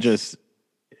 just,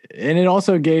 and it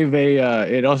also gave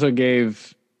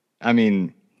I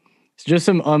mean, it's just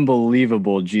some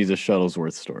unbelievable Jesus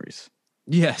Shuttlesworth stories.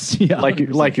 Yes, yeah,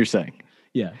 like you're saying.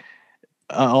 Yeah.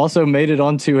 Also made it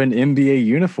onto an NBA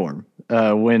uniform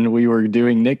when we were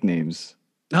doing nicknames.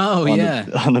 Oh,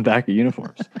 on the back of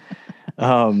uniforms.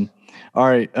 All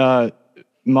right.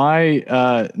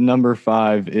 My number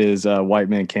 5 is White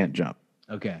Man Can't Jump.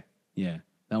 Okay. Yeah.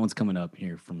 That one's coming up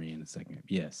here for me in a second.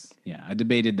 Yes. Yeah. I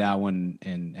debated that one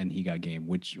and He Got Game,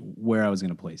 where I was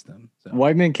going to place them. So.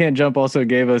 White Man Can't Jump also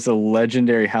gave us a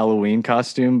legendary Halloween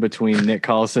costume between Nick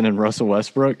Collison and Russell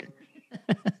Westbrook.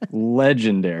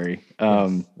 Legendary.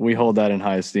 We hold that in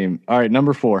high esteem. All right.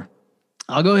 Number 4.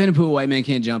 I'll go ahead and put White Man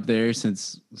Can't Jump there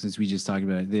since we just talked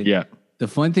about it. The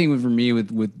fun thing for me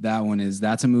with that one is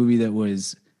that's a movie that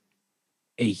was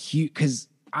a huge, because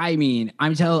I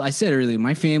said earlier,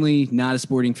 my family, not a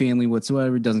sporting family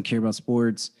whatsoever, doesn't care about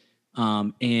sports.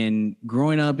 And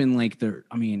growing up in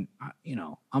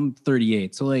I'm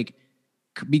 38. So like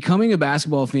becoming a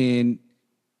basketball fan,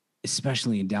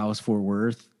 especially in Dallas Fort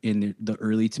Worth in the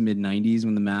early to mid 90s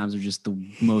when the Mavs are just the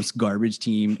most garbage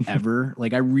team ever.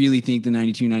 Like I really think the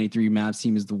 92-93 Mavs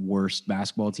team is the worst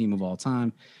basketball team of all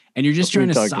time. And you're just trying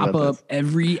to sop up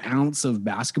every ounce of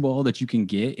basketball that you can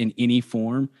get in any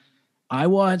form. I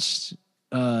watched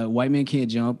White Man Can't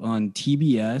Jump on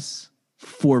TBS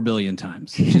 4 billion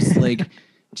times.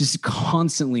 Just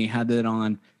constantly had that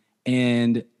on.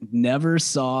 And never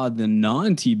saw the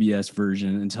non-TBS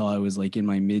version until I was like in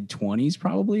my mid-20s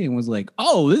probably, and was like,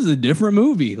 oh, this is a different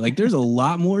movie. Like there's a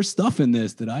lot more stuff in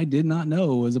this that I did not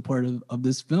know was a part of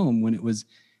this film when it was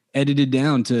edited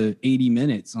down to 80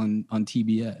 minutes on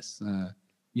TBS.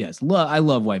 I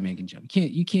love White Man Can Jump.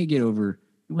 You can't get over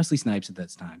Wesley Snipes at that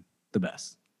time. The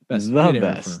best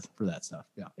for that stuff.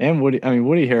 Yeah. And Woody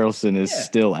Harrelson is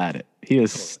still at it. He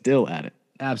is still at it.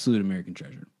 Absolute American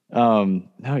treasure. Oh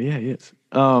yeah, he is.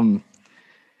 All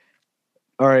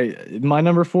right, my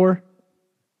number 4.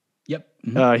 Yep.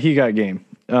 Mm-hmm. He Got Game.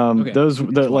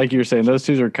 Like you were saying, those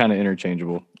two are kind of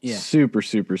interchangeable. Yeah. Super,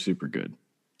 super, super good.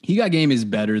 He Got Game is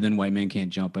better than White Man Can't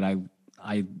Jump, but I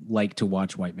like to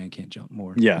watch White Man Can't Jump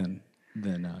more. Than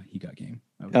He Got Game.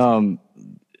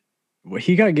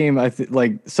 He Got Game.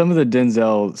 like some of the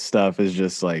Denzel stuff is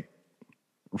just like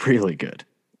really good,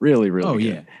 really, really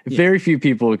good. Yeah. Very few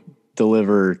people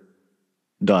deliver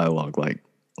dialogue like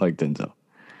Denzel,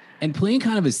 and playing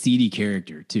kind of a seedy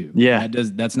character too. Yeah,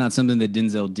 that's not something that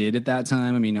Denzel did at that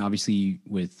time. I mean, obviously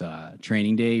with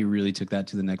Training Day, he really took that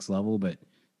to the next level, but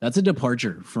that's a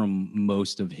departure from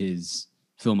most of his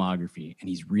filmography, and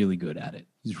he's really good at it.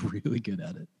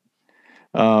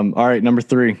 All right, number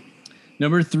 3.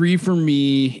 Number 3 for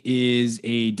me is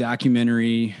a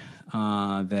documentary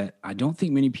that I don't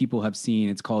think many people have seen.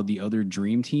 It's called The Other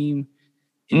Dream Team.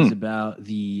 It is about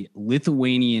the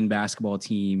Lithuanian basketball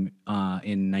team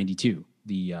in '92,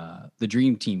 the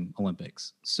Dream Team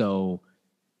Olympics. So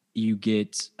you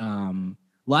get a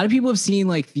lot of people have seen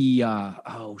like the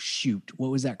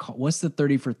what was that called? What's the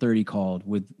 30 for 30 called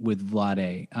with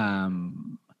Vlade?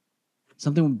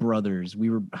 Something with brothers. We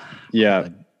were yeah.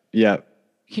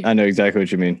 I know exactly what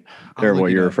you mean. Or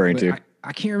what you're referring to.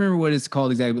 I can't remember what it's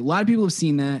called exactly, but a lot of people have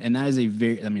seen that, and that is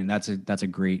that's a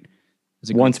great.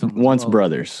 Once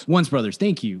Brothers. Once Brothers.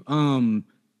 Thank you.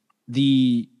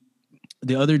 The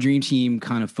Other Dream Team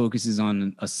kind of focuses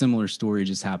on a similar story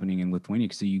just happening in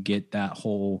Lithuania. So you get that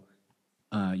whole,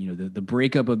 the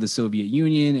breakup of the Soviet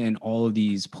Union, and all of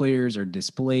these players are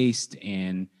displaced,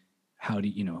 and how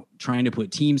to, trying to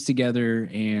put teams together,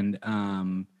 and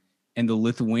the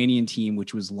Lithuanian team,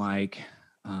 which was like,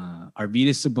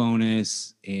 Arvydas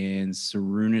Sabonis and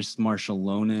Sarunas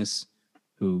Marciulionis,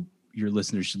 who your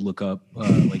listeners should look up,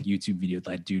 like YouTube video.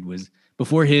 That dude was,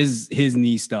 before his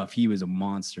knee stuff, he was a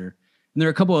monster. And there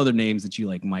are a couple other names that you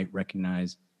like might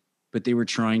recognize, but they were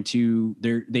trying to,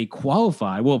 they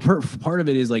qualify. Well, part of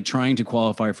it is like trying to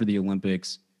qualify for the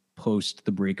Olympics post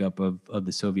the breakup of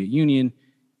the Soviet Union.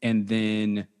 And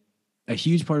then a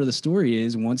huge part of the story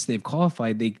is once they've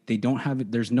qualified, they don't have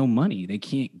it. There's no money. They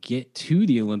can't get to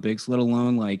the Olympics, let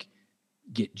alone like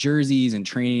get jerseys and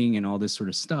training and all this sort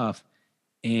of stuff.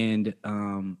 And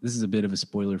this is a bit of a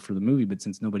spoiler for the movie, but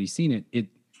since nobody's seen it,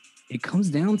 it comes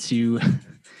down to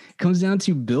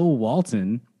Bill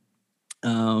Walton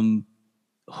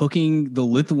hooking the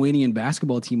Lithuanian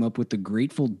basketball team up with the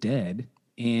Grateful Dead,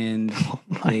 and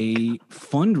they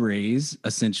fundraise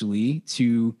essentially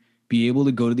to be able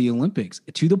to go to the Olympics,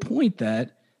 to the point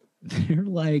that they're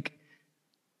like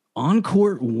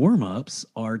on-court warm-ups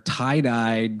are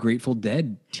tie-dyed Grateful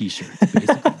Dead t-shirts,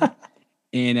 basically.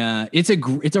 And it's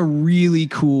a really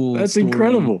cool That's story.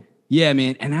 incredible. Yeah,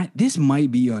 man. And this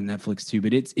might be on Netflix too,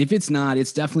 but if it's not,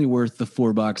 it's definitely worth the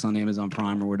 $4 on Amazon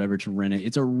Prime or whatever to rent it.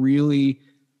 It's a really,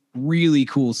 really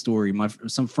cool story.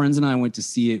 Some friends and I went to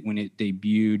see it when it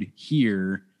debuted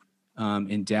here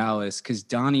in Dallas, because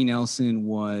Donnie Nelson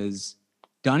was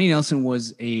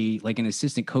an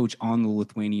assistant coach on the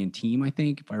Lithuanian team, I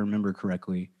think, if I remember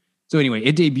correctly. So anyway,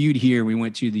 it debuted here. We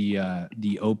went to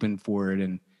the open for it,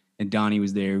 and Donnie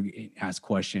was there, asked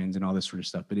questions and all this sort of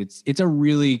stuff. But it's a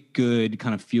really good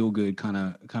kind of feel good kind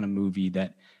of movie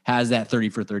that has that 30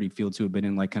 for 30 feel to it, but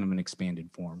in like kind of an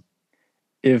expanded form.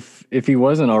 If he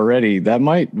wasn't already, that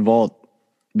might vault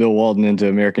Bill Walton into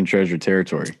American Treasure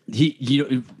territory.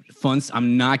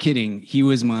 I'm not kidding. He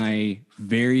was my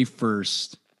very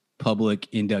first public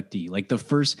inductee. Like the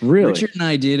first, really? Richard and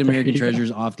I did American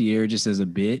Treasures off the air just as a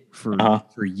bit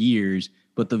for years.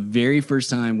 But the very first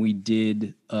time we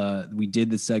did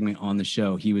the segment on the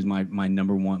show, he was my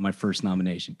number one, my first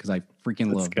nomination, because I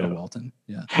freaking love Bill Walton.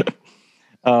 Yeah.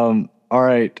 All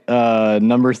right.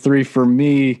 Number 3 for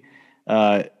me,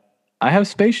 I have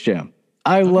Space Jam.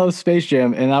 I love Space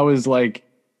Jam, and I was like,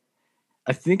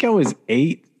 I think I was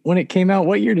 8 when it came out.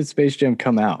 What year did Space Jam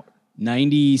come out?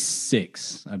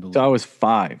 96, I believe. So I was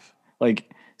 5.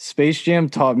 Like, Space Jam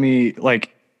taught me,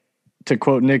 like, to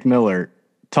quote Nick Miller,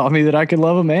 taught me that I could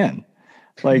love a man.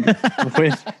 Like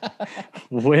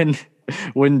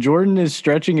when Jordan is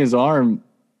stretching his arm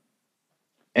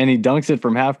and he dunks it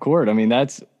from half court, I mean,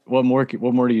 that's what more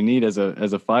do you need as a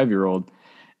 5-year-old?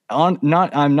 I'm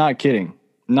not kidding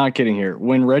here.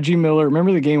 When Reggie Miller,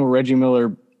 remember the game where Reggie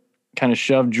Miller kind of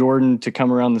shoved Jordan to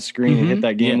come around the screen and hit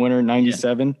that game winner,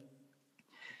 97?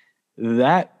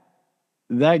 Yeah.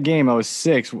 That game, I was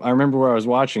 6. I remember where I was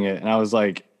watching it, and I was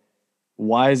like,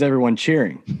 why is everyone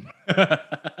cheering?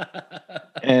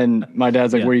 And my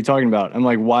dad's like, what are you talking about? I'm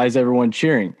like, why is everyone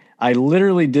cheering? I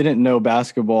literally didn't know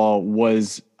basketball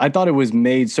I thought it was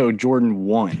made so Jordan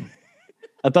won.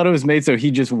 I thought it was made so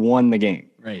he just won the game.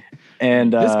 Right.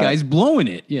 And this guy's blowing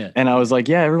it. Yeah. And I was like,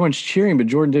 yeah, everyone's cheering, but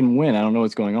Jordan didn't win. I don't know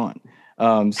what's going on.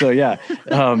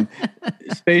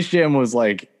 Space Jam was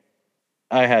like,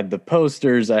 I had the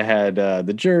posters, I had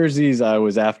the jerseys, I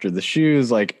was after the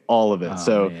shoes, like all of it.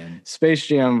 Man. Space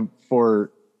Jam,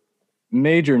 for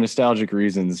major nostalgic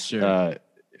reasons,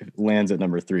 lands at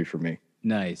number 3 for me.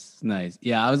 Nice.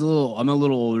 Yeah, I'm a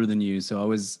little older than you,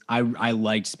 so I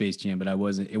liked Space Jam, but it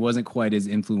wasn't quite as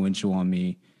influential on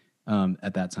me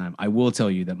at that time. I will tell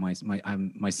you that my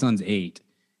son's 8,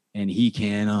 and he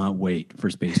cannot wait for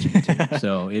Space Jam 2.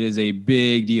 So it is a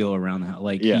big deal around the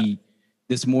house. He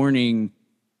this morning,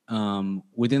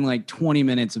 within like 20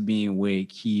 minutes of being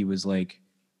awake, he was like,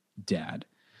 Dad,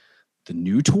 the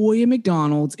new toy at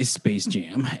McDonald's is Space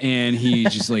Jam. And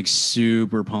he's just like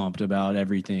super pumped about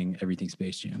everything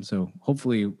Space Jam. So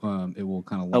hopefully it will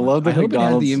kind of, I hope it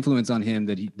had the influence on him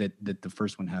that the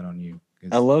first one had on you.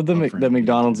 I love that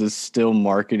McDonald's is still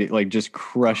marketing, like just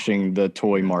crushing the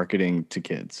toy marketing to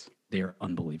kids. They are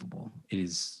unbelievable.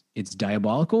 It's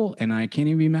diabolical, and I can't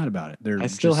even be mad about it. I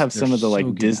still have some of the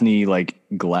like Disney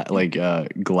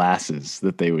glasses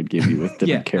that they would give you with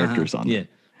different characters on them. Yeah,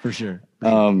 for sure.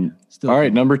 All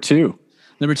right, number 2.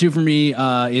 Number 2 for me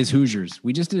is Hoosiers.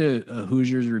 We just did a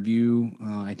Hoosiers review,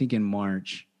 I think in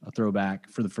March, a throwback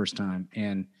for the first time,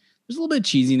 and there's a little bit of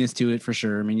cheesiness to it for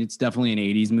sure. I mean, it's definitely an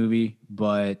 80s movie,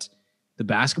 but the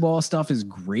basketball stuff is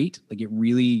great. Like, it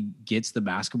really gets the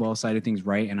basketball side of things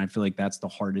right. And I feel like that's the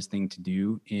hardest thing to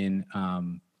do in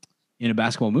a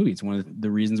basketball movie. It's one of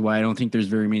the reasons why I don't think there's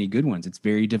very many good ones. It's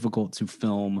very difficult to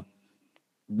film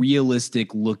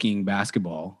realistic looking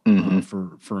basketball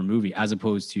for a movie, as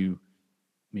opposed to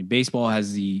mean, baseball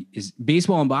is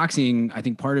baseball and boxing. I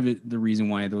think part of it, the reason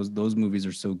why those movies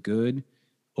are so good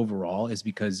overall is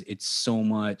because it's so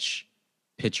much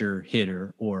pitcher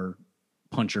hitter or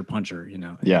puncher. You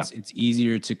know, Yeah. It's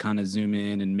easier to kind of zoom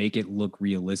in and make it look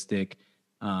realistic.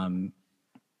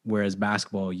 Whereas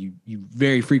basketball, you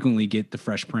very frequently get the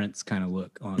Fresh Prince kind of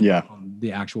look on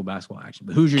the actual basketball action.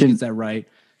 But Hoosiers gets that right.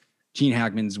 Gene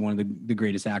Hackman's one of the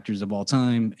greatest actors of all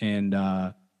time,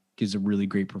 and gives a really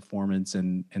great performance.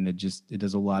 And it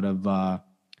does a lot of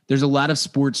there's a lot of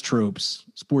sports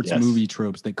movie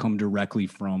tropes that come directly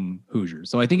from Hoosiers.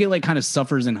 So I think it like kind of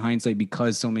suffers in hindsight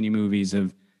because so many movies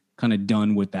have kind of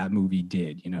done what that movie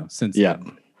did, you know, since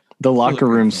then. The locker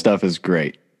room stuff is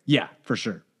great. Yeah, for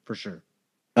sure.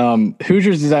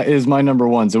 Hoosiers is my number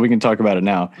one, so we can talk about it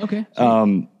now. Okay.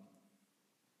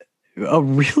 A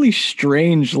really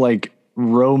strange like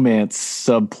romance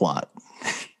subplot.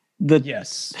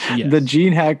 The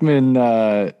Gene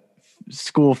Hackman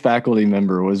school faculty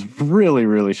member was really,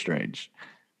 really strange.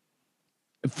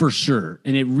 For sure.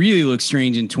 And it really looks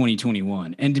strange in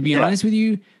 2021. And to be honest with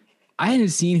you, I hadn't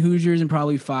seen Hoosiers in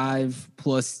probably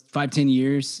 10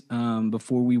 years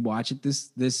before we watch it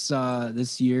this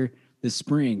year, this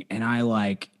spring. And I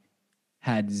like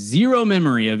had zero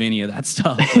memory of any of that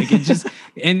stuff. Like it just,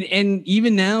 and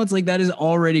even now it's like that is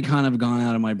already kind of gone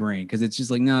out of my brain. Cause it's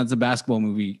just like, no, it's a basketball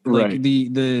movie. Like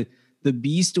right. The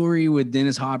B story with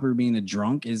Dennis Hopper being a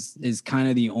drunk is kind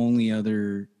of the only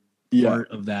other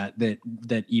part of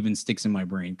that even sticks in my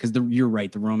brain. Cause you're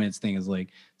right. The romance thing is like,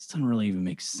 this doesn't really even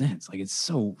make sense. Like it's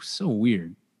so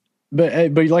weird.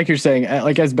 But like you're saying,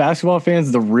 like as basketball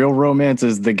fans, the real romance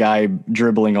is the guy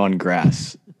dribbling on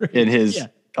grass in his,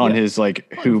 his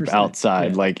like hoop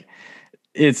outside. Like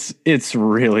it's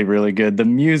really, really good. The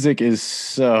music is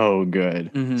so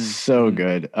good.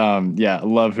 Good.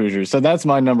 Love Hoosiers. So that's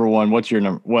my number one. What's your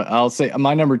number? What I'll say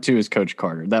my number two is Coach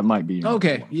Carter. That might be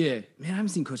okay. Yeah, man, I haven't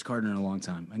seen Coach Carter in a long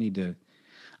time. I need to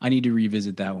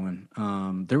revisit that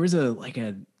one. There was a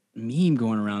meme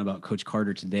going around about Coach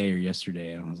Carter today or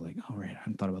yesterday, and I was like, oh right, I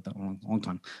haven't thought about that one in a long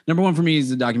time. Number one for me is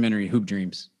the documentary Hoop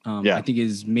Dreams. I think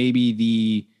is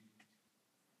maybe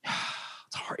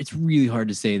it's really hard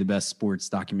to say the best sports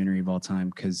documentary of all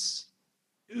time because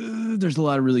there's a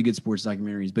lot of really good sports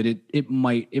documentaries, but it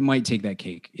might take that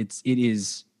cake. It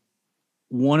is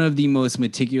one of the most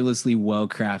meticulously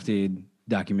well-crafted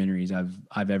documentaries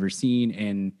I've ever seen,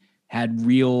 and had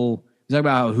real. Talk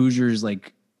about how Hoosiers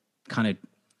like kind of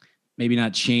maybe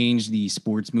not changed the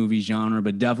sports movie genre,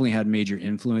 but definitely had major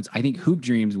influence. I think Hoop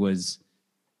Dreams was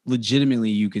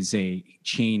legitimately, you could say,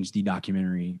 changed the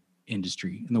documentary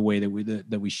industry and the way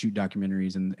that we shoot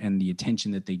documentaries and the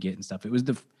attention that they get and stuff. It was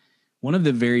one of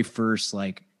the very first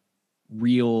like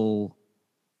real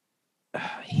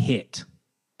hit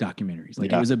documentaries.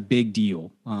 Like it was a big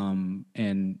deal and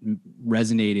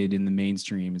resonated in the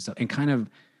mainstream and stuff. And kind of,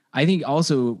 I think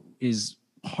also is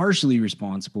partially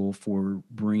responsible for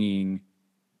bringing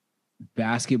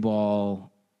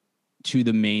basketball to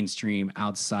the mainstream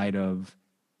outside of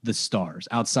the stars,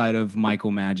 outside of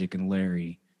Michael, Magic, and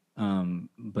Larry.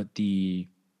 But the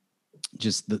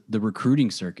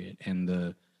recruiting circuit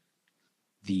and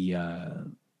the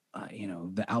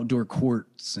outdoor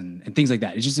courts and things like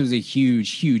that. It was a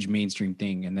huge mainstream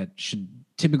thing, and that should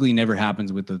typically never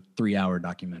happens with a 3-hour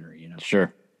documentary, you know?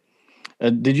 Sure.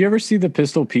 Did you ever see the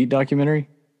Pistol Pete documentary?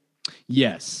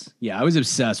 Yes. Yeah. I was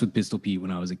obsessed with Pistol Pete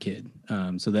when I was a kid.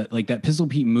 So that Pistol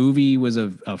Pete movie was a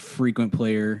frequent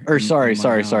player. Or sorry.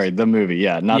 The movie.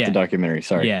 Yeah. Not the documentary.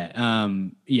 Sorry.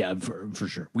 Yeah. For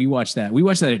sure. We watched that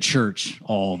at church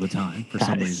all the time for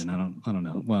some reason. I don't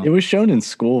know. Well, it was shown in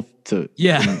school a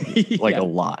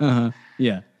lot. Uh-huh.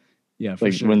 Yeah. Yeah. For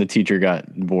like sure. when the teacher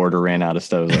got bored or ran out of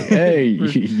stuff, it was like, hey,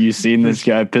 you seen this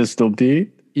guy Pistol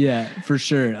Pete? Yeah, for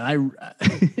sure. I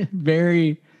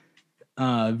very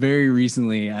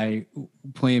recently I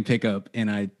playing pickup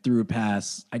and I threw a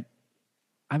pass.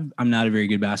 I'm not a very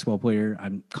good basketball player.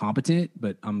 I'm competent,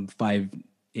 but I'm 5'8",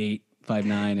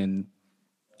 5'9", and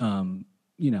I'm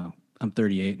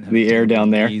 38. And the air down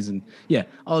there, and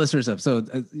all this sort of stuff.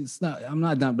 So I'm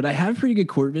not done, but I have pretty good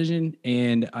court vision,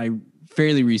 and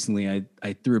fairly recently,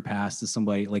 I threw a pass to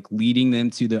somebody, like leading them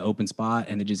to the open spot,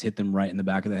 and it just hit them right in the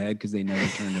back of the head because they never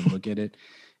turned and look at it.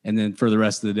 And then for the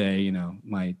rest of the day,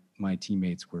 my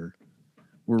teammates were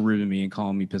ribbing me and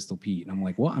calling me Pistol Pete, and I'm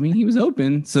like, well, I mean, he was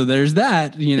open, so there's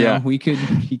that. He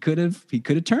could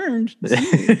have turned.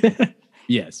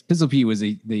 Yes, Pistol Pete was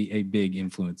a big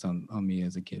influence on me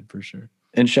as a kid for sure.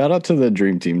 And shout out to the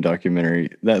Dream Team documentary.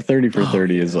 That 30 for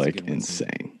 30 is like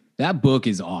insane. That book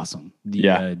is awesome. The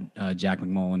Jack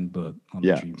McMullen book on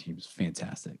the Dream Team is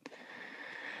fantastic.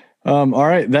 All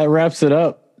right, that wraps it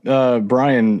up.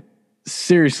 Brian,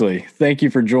 seriously, thank you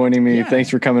for joining me. Yeah. Thanks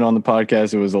for coming on the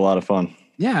podcast. It was a lot of fun.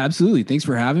 Yeah, absolutely. Thanks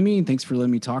for having me, and thanks for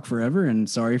letting me talk forever. And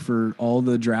sorry for all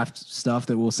the draft stuff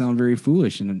that will sound very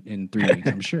foolish in 3 weeks.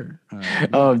 I'm sure.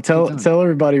 Tell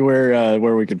everybody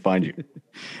where we can find you.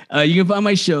 You can find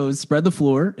my shows. Spread the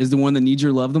Floor is the one that needs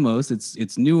your love the most.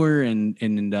 It's newer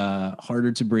and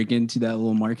harder to break into that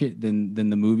little market than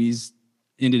the movies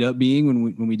ended up being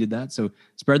when we did that. So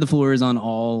Spread the Floor is on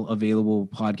all available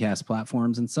podcast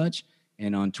platforms and such,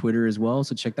 and on Twitter as well.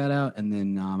 So check that out. And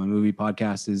then my movie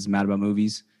podcast is Mad About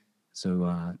Movies.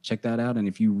 So check that out. And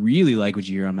if you really like what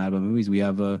you hear on Mad About Movies, we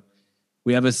have a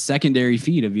secondary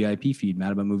feed, a VIP feed,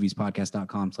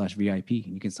 madaboutmoviespodcast.com/VIP.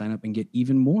 And you can sign up and get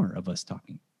even more of us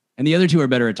talking. And the other two are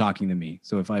better at talking than me.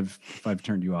 So if I've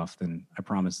turned you off, then I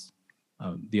promise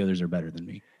the others are better than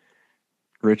me.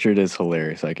 Richard is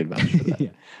hilarious. I could vouch for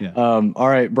that. Yeah. All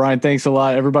right, Brian, thanks a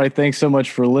lot. Everybody, thanks so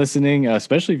much for listening,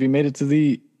 especially if you made it to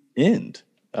the end.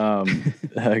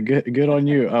 Good on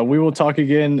you. We will talk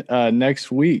again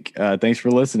next week. Thanks for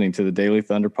listening to the Daily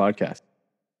Thunder podcast.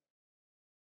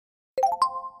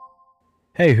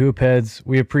 Hey, Hoopheads.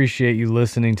 We appreciate you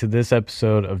listening to this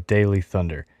episode of Daily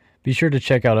Thunder. Be sure to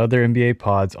check out other NBA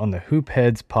pods on the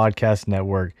Hoopheads Podcast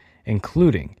Network,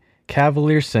 including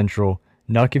Cavalier Central,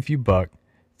 Nuck If You Buck,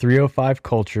 305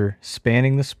 Culture,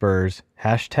 Spanning the Spurs,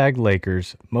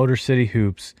 #Lakers, Motor City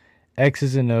Hoops,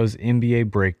 X's and O's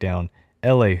NBA Breakdown,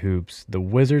 LA Hoops, the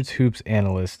Wizards Hoops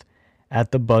Analyst,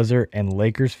 At the Buzzer, and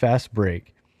Lakers Fast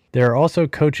Break. There are also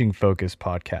coaching-focused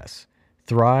podcasts,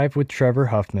 Thrive with Trevor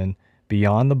Huffman,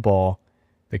 Beyond the Ball,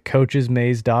 the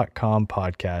CoachesMaze.com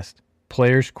podcast,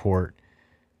 Players Court,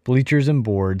 Bleachers and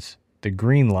Boards, The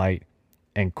Green Light,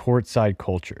 and Courtside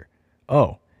Culture.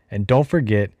 Oh, and don't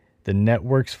forget the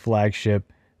network's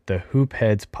flagship, the Hoop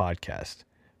Heads podcast,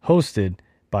 hosted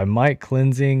by Mike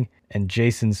Klinzing and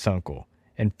Jason Sunkel,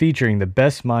 and featuring the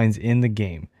best minds in the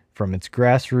game from its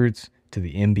grassroots to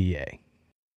the NBA.